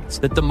dictates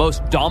that the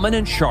most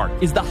dominant shark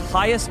is the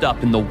highest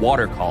up in the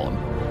water column.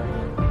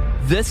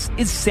 This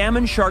is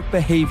salmon shark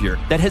behavior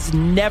that has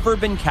never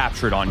been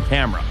captured on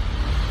camera.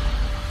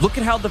 Look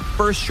at how the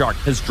first shark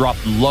has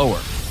dropped lower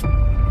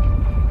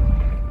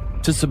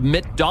to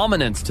submit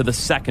dominance to the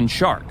second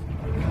shark.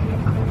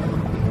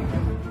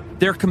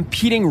 They're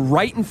competing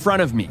right in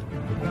front of me,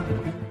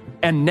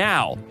 And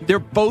now they're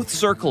both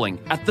circling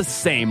at the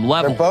same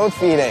level. They're both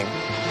feeding.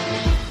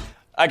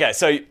 Okay,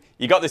 so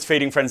you got this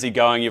feeding frenzy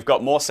going. You've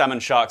got more salmon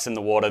sharks in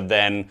the water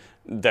than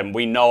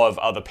we know of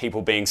other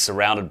people being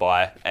surrounded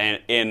by, and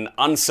in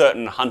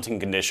uncertain hunting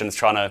conditions,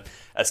 trying to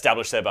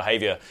establish their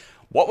behavior.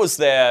 What was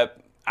their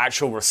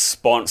actual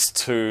response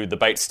to the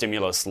bait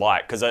stimulus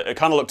like? Because it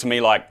kind of looked to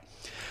me like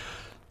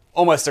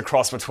almost a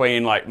cross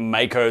between like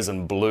Makos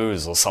and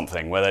Blues or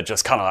something, where they're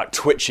just kind of like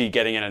twitchy,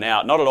 getting in and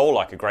out. Not at all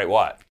like a great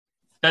white.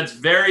 That's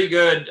very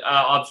good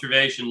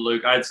observation,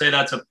 Luke. I'd say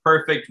that's a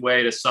perfect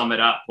way to sum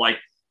it up. Like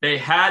they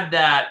had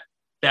that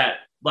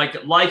like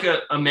a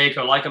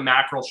mako, like a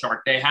mackerel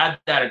shark, they had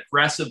that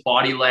aggressive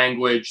body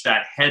language,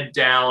 that head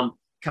down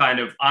kind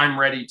of I'm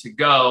ready to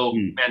go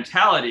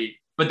mentality.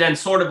 But then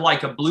sort of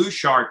like a blue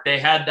shark, they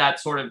had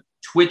that sort of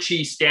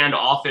twitchy,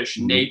 standoffish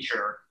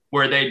nature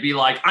where they'd be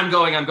like, I'm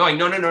going, no, I'm going,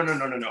 no,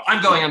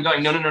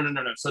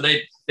 no. So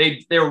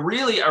they're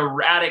really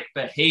erratic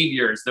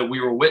behaviors that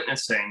we were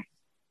witnessing,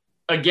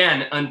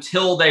 again,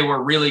 until they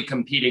were really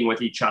competing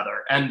with each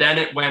other. And then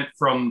it went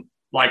from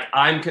like,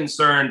 I'm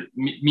concerned,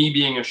 me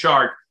being a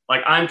shark,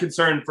 like I'm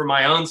concerned for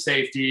my own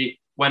safety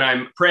when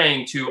I'm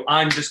praying, to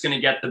I'm just going to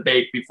get the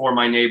bait before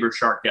my neighbor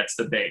shark gets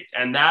the bait.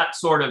 And that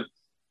sort of,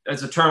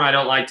 as a term I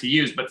don't like to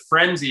use, but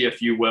frenzy,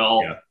 if you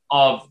will,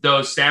 of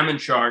those salmon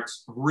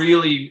sharks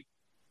really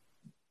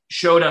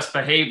showed us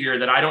behavior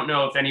that I don't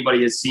know if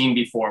anybody has seen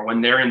before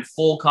when they're in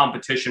full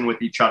competition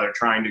with each other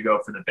trying to go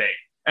for the bait.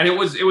 And it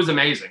was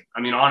amazing.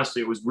 I mean,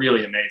 honestly, it was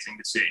really amazing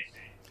to see.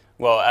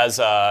 Well,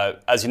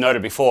 as you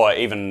noted before,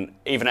 even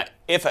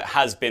if it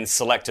has been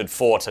selected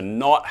for to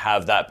not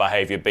have that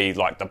behavior be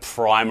like the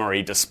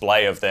primary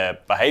display of their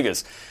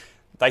behaviors,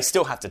 they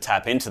still have to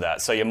tap into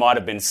that. So you might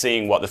have been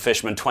seeing what the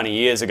fishermen 20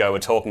 years ago were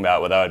talking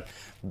about, where they were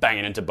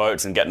banging into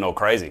boats and getting all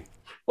crazy.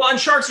 Well, and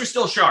sharks are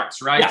still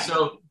sharks, right? Yeah.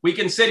 So we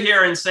can sit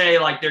here and say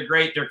like they're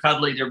great, they're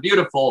cuddly, they're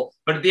beautiful,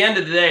 but at the end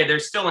of the day, they're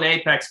still an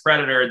apex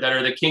predator that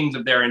are the kings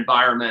of their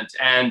environment.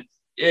 And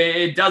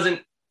it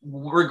doesn't,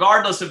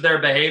 regardless of their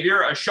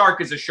behavior, a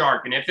shark is a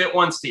shark. And if it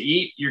wants to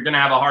eat, you're going to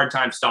have a hard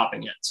time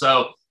stopping it.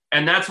 So,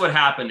 and that's what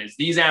happened is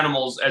these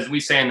animals, as we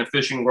say in the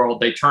fishing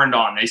world, they turned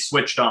on, they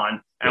switched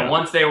on. And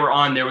once they were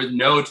on, there was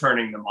no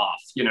turning them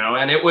off, you know,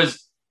 and it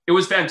was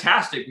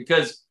fantastic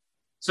because,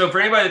 so for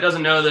anybody that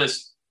doesn't know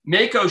this,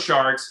 Mako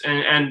sharks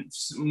and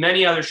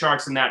many other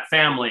sharks in that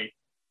family,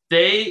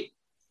 they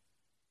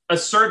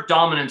assert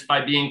dominance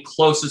by being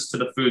closest to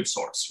the food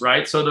source,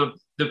 right? So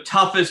the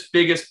toughest,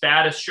 biggest,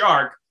 baddest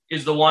shark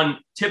is the one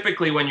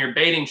typically when you're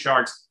baiting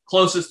sharks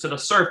closest to the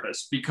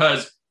surface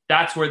because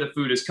that's where the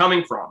food is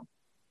coming from.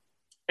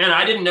 And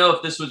I didn't know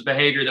if this was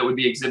behavior that would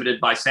be exhibited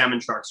by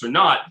salmon sharks or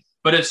not.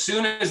 But as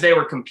soon as they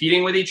were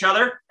competing with each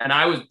other and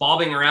I was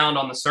bobbing around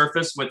on the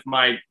surface with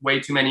my way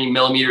too many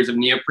millimeters of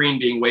neoprene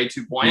being way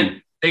too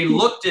buoyant, they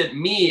looked at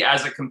me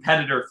as a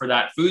competitor for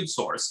that food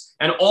source.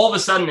 And all of a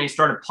sudden they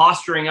started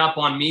posturing up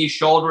on me,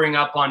 shouldering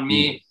up on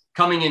me,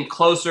 coming in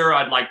closer.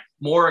 I'd like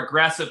more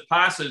aggressive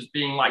passes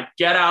being like,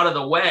 get out of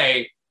the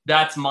way.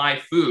 That's my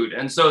food.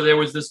 And so there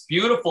was this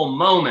beautiful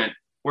moment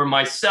where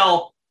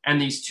myself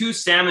and these two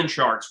salmon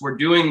sharks were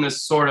doing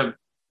this sort of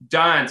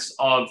dance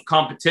of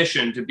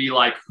competition to be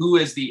like, who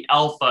is the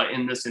alpha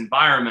in this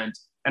environment?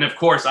 And of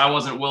course, I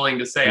wasn't willing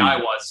to say I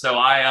was. So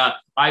I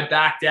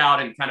backed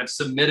out and kind of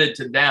submitted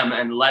to them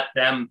and let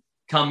them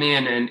come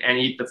in and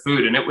eat the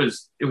food. And it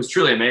was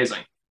truly amazing.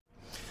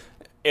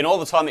 In all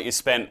the time that you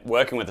spent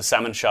working with the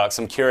salmon sharks,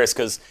 I'm curious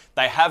because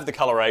they have the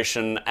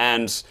coloration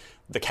and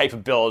the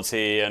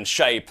capability and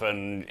shape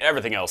and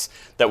everything else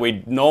that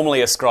we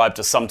normally ascribe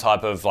to some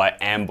type of like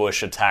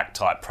ambush attack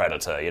type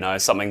predator, you know,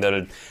 something that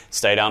would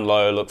stay down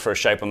low, look for a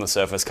shape on the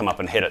surface, come up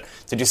and hit it.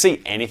 Did you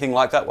see anything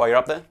like that while you're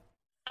up there?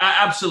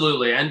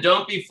 Absolutely. And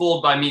don't be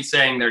fooled by me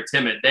saying they're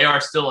timid. They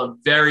are still a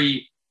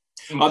very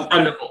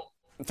incredible.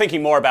 I'm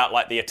thinking more about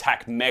like the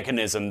attack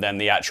mechanism than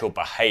the actual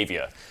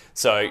behavior.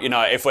 So, you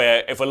know, if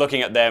we're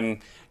looking at them,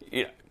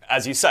 you know,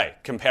 as you say,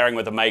 comparing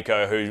with a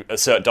Mako who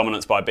assert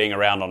dominance by being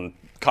around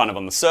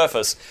on the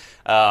surface,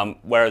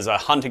 whereas a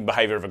hunting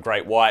behavior of a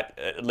great white,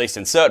 at least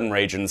in certain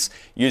regions,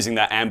 using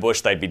that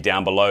ambush, they'd be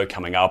down below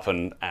coming up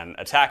and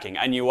attacking.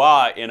 And you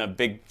are in a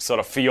big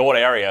sort of fjord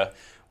area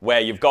where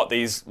you've got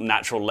these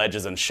natural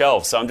ledges and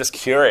shelves. So I'm just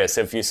curious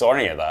if you saw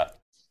any of that.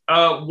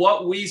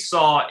 What we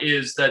saw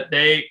is that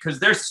because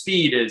their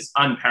speed is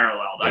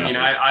unparalleled. Yeah. I mean,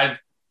 I've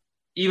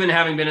even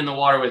having been in the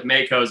water with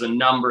Makos a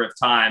number of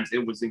times,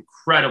 it was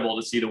incredible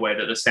to see the way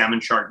that the salmon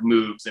shark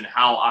moves and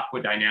how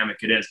aquadynamic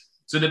it is.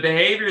 So the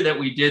behavior that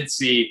we did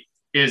see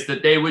is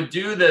that they would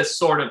do this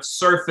sort of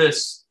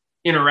surface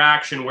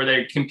interaction where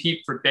they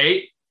compete for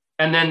bait.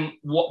 And then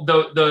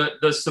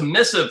the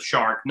submissive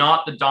shark,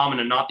 not the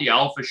dominant, not the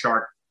alpha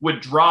shark,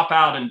 would drop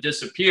out and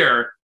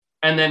disappear.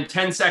 And then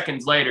 10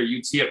 seconds later,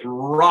 you'd see it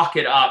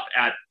rocket up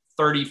at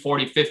 30,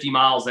 40, 50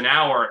 miles an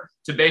hour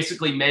to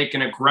basically make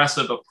an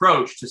aggressive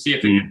approach to see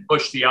if it can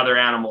push the other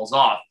animals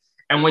off.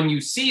 And when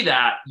you see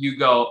that, you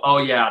go, oh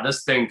yeah,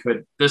 this thing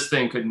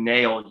could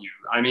nail you.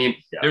 I mean,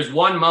 There's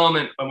one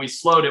moment when we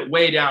slowed it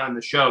way down in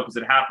the show because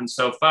it happened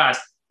so fast,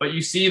 but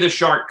you see the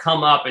shark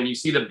come up and you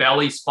see the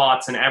belly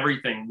spots and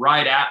everything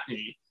right at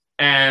me.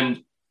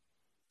 And,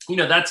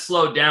 that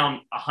slowed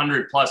down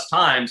 100+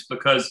 times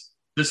because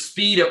the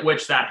speed at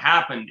which that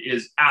happened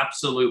is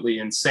absolutely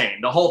insane.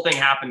 The whole thing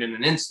happened in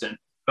an instant,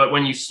 but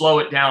when you slow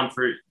it down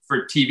for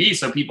TV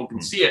so people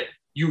can see it,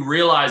 you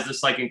realize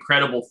this like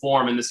incredible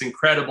form and this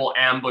incredible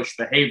ambush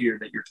behavior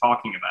that you're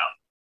talking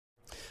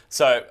about.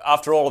 So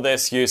after all of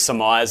this, you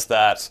surmise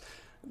that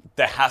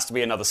there has to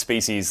be another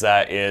species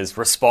that is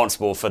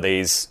responsible for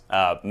these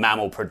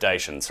mammal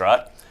predations,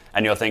 right?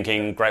 And you're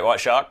thinking great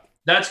white shark?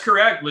 That's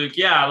correct, Luke.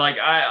 Yeah, like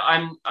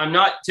I'm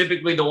not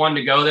typically the one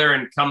to go there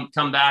and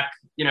come back,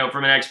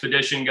 from an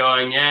expedition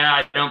going, yeah,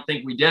 I don't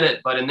think we did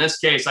it. But in this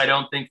case, I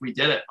don't think we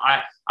did it.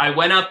 I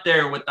went up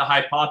there with the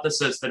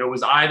hypothesis that it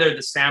was either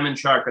the salmon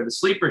shark or the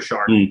sleeper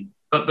shark.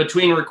 But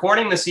between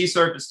recording the sea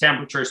surface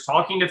temperatures,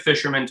 talking to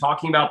fishermen,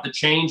 talking about the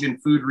change in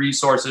food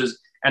resources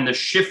and the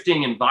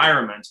shifting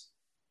environment,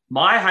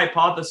 my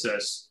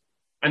hypothesis,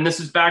 and this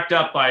is backed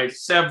up by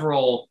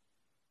several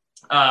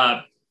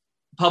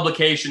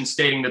publications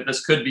stating that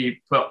this could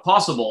be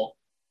possible,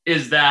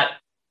 is that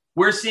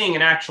we're seeing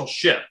an actual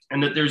shift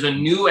and that there's a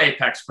new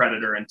apex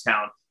predator in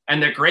town.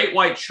 And the great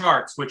white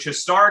sharks, which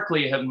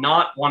historically have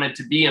not wanted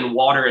to be in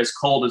water as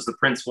cold as the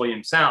Prince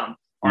William Sound,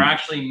 are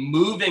actually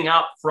moving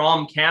up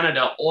from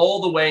Canada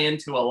all the way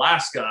into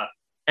Alaska.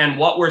 And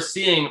what we're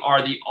seeing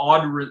are the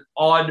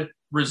odd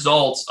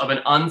results of an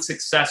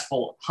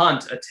unsuccessful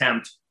hunt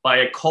attempt by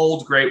a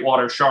cold great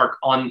white shark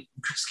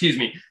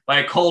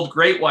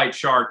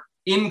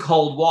in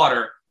cold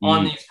water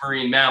on these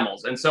marine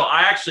mammals. And so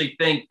I actually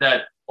think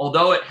that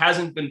although it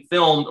hasn't been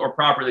filmed or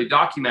properly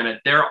documented,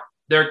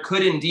 there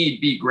could indeed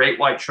be great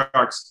white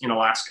sharks in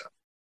Alaska.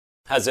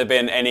 Has there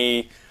been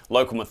any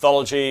local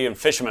mythology? And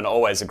fishermen are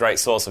always a great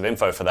source of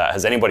info for that.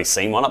 Has anybody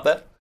seen one up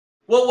there?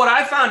 Well, what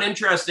I found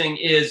interesting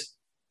is,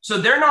 so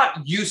they're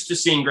not used to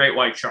seeing great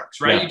white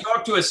sharks, right? Yeah. You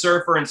talk to a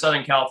surfer in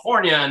Southern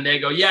California and they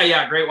go,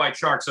 yeah, great white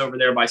sharks over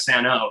there by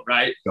San O,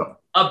 right? Yeah.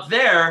 Up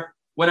there,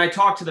 when I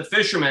talk to the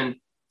fishermen,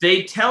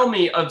 they tell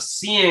me of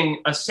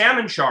seeing a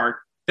salmon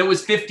shark that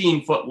was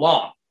 15 foot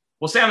long.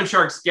 Well, salmon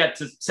sharks get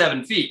to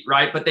 7 feet,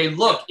 right? But they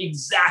look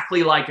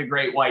exactly like a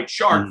great white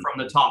shark from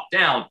the top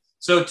down.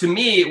 So to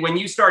me, when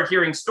you start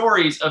hearing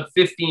stories of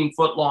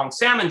 15-foot long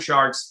salmon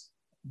sharks,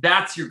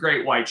 that's your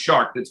great white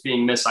shark that's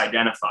being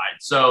misidentified.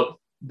 So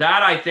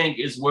that, I think,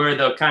 is where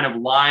the kind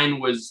of line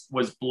was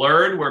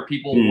blurred, where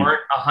people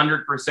weren't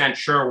 100%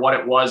 sure what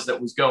it was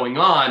that was going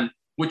on,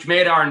 which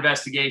made our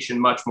investigation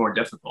much more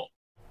difficult.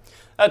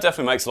 That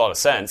definitely makes a lot of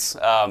sense.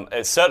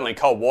 It's certainly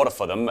cold water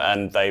for them,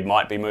 and they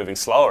might be moving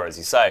slower, as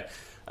you say.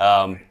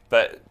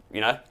 But,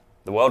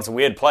 the world's a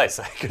weird place.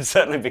 They could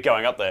certainly be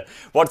going up there.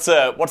 What's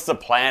the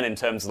plan in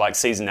terms of like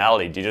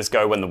seasonality? Do you just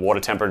go when the water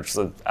temperatures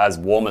are as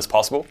warm as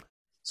possible?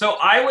 So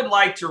I would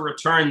like to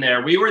return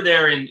there. We were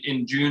there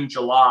in June,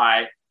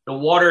 July. The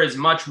water is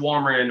much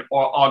warmer in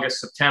August,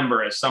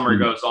 September as summer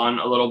goes on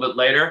a little bit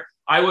later.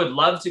 I would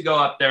love to go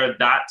up there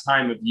that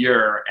time of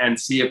year and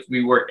see if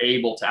we were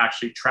able to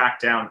actually track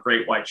down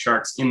great white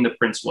sharks in the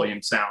Prince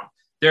William Sound.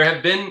 There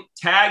have been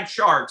tagged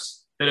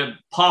sharks that have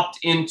popped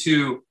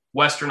into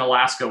Western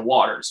Alaska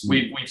waters.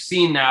 We've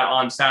seen that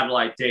on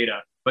satellite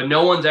data, but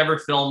no one's ever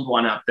filmed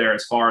one up there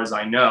as far as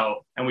I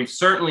know. And we've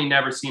certainly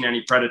never seen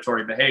any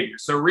predatory behavior.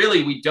 So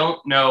really, we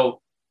don't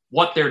know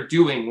what they're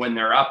doing when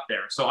they're up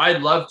there. So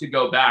I'd love to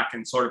go back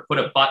and sort of put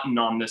a button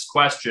on this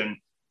question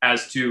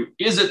as to,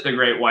 is it the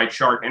great white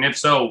shark? And if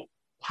so,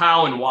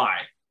 how and why?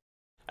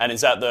 And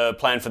is that the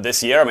plan for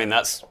this year? I mean,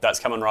 that's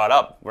coming right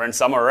up. We're in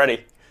summer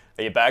already.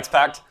 Are your bags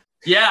packed?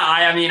 Yeah,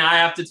 I mean, I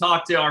have to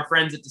talk to our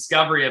friends at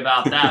Discovery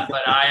about that,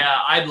 but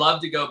I'd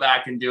love to go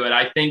back and do it.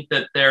 I think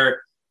that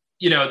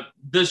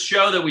this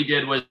show that we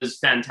did was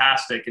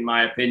fantastic, in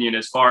my opinion,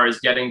 as far as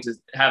getting to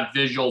have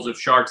visuals of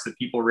sharks that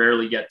people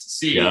rarely get to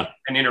see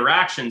and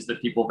interactions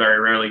that people very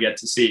rarely get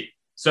to see.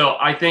 So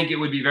I think it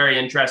would be very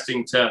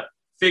interesting to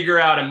figure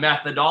out a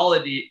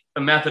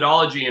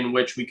methodology in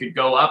which we could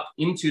go up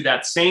into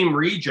that same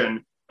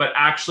region, but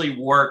actually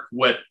work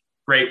with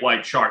great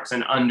white sharks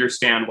and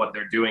understand what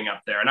they're doing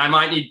up there. And I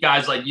might need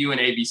guys like you and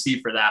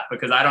ABC for that,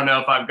 because I don't know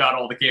if I've got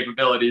all the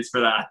capabilities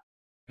for that.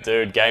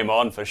 Dude, game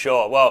on for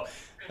sure. Well,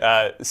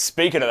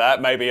 speaking of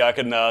that, maybe I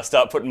can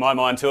start putting my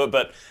mind to it.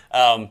 But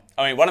I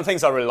mean, one of the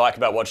things I really like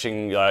about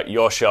watching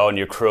your show and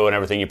your crew and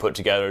everything you put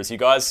together is you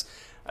guys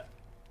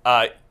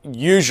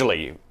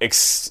usually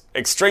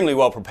extremely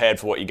well prepared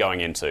for what you're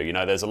going into.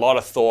 There's a lot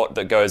of thought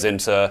that goes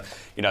into,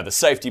 the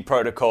safety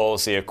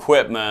protocols, the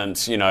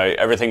equipment,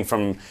 everything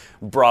from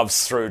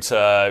bruvs through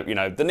to,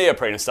 the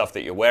neoprene and stuff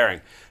that you're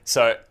wearing.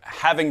 So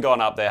having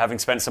gone up there, having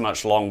spent so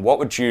much long, what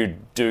would you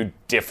do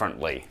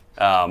differently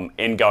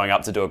in going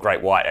up to do a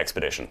great white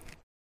expedition?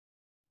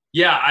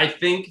 Yeah, I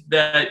think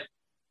that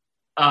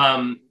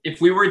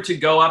if we were to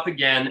go up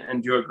again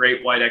and do a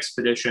great white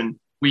expedition,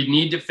 we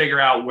need to figure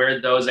out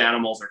where those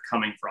animals are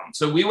coming from.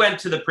 So we went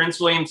to the Prince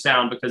William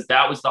Sound because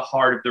that was the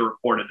heart of the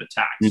reported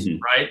attacks,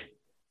 right?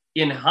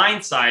 In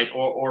hindsight,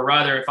 or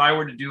rather, if I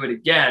were to do it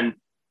again,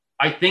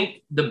 I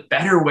think the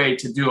better way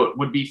to do it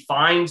would be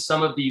find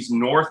some of these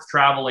north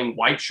traveling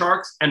white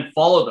sharks and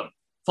follow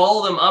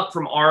them up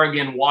from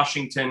Oregon,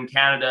 Washington,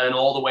 Canada, and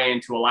all the way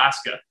into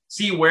Alaska.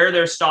 See where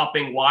they're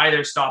stopping, why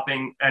they're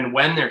stopping, and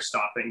when they're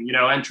stopping,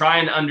 and try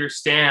and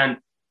understand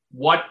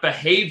what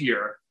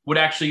behavior would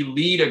actually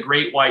lead a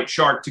great white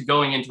shark to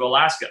going into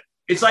Alaska.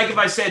 It's like if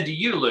I said to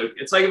you, Luke,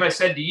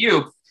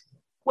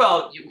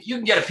 well, you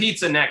can get a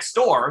pizza next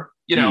door,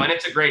 and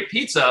it's a great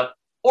pizza,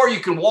 or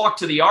you can walk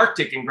to the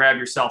Arctic and grab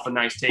yourself a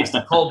nice tasty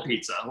cold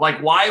pizza.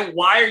 Like, why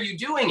are you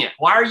doing it?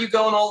 Why are you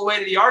going all the way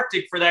to the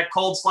Arctic for that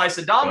cold slice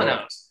of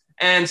Domino's?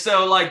 And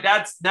so like,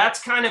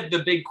 that's kind of the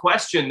big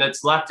question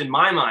that's left in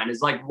my mind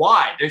is like,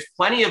 why? There's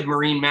plenty of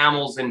marine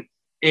mammals in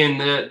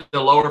the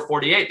lower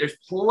 48. There's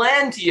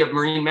plenty of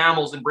marine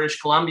mammals in British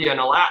Columbia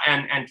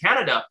and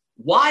Canada.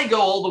 Why go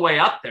all the way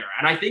up there?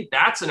 And I think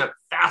that's a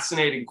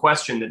fascinating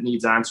question that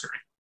needs answering.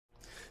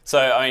 So,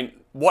 I mean,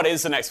 what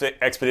is the next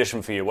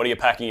expedition for you? What are you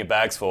packing your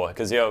bags for?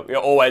 Because you're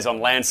always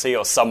on land, sea,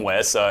 or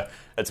somewhere, so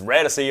it's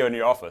rare to see you in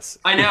your office.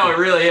 I know, it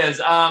really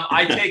is.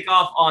 I take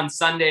off on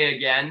Sunday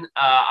again.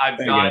 I've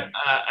got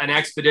an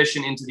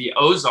expedition into the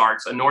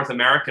Ozarks, a North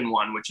American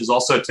one, which is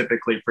also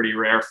typically pretty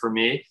rare for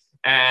me.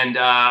 And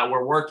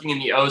we're working in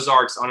the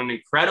Ozarks on an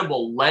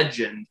incredible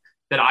legend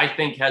that I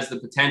think has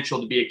the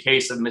potential to be a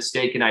case of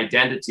mistaken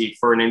identity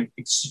for an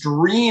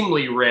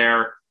extremely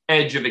rare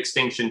edge of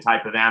extinction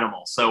type of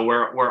animal. So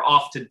we're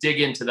off to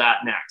dig into that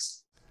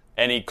next.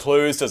 Any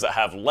clues? Does it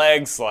have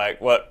legs? Like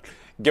what?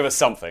 Give us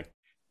something.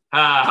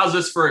 How's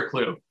this for a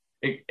clue?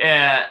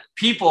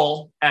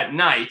 People at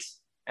night,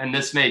 and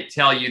this may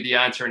tell you the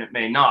answer and it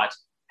may not,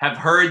 have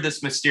heard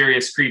this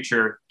mysterious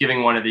creature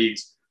giving one of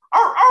these.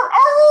 Arr, arr,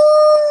 arr!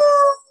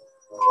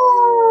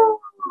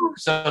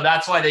 So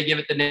that's why they give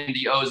it the name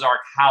the Ozark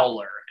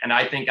Howler. And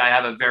I think I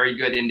have a very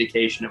good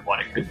indication of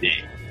what it could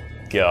be.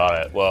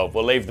 Got it. Well,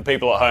 we'll leave the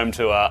people at home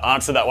to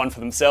answer that one for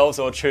themselves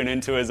or tune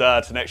into his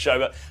next show.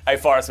 But hey,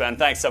 Forrest, man,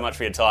 thanks so much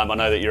for your time. I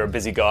know that you're a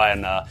busy guy,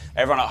 and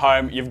everyone at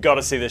home, you've got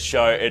to see this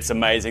show. It's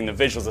amazing. The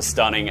visuals are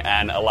stunning,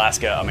 and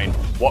Alaska, I mean,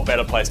 what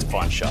better place to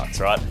find sharks,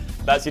 right?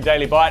 That's your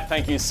Daily Bite.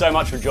 Thank you so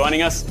much for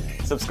joining us.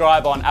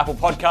 Subscribe on Apple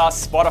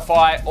Podcasts,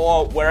 Spotify,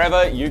 or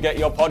wherever you get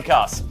your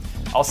podcasts.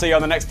 I'll see you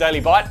on the next Daily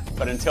Bite,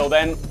 but until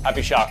then,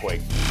 happy Shark Week.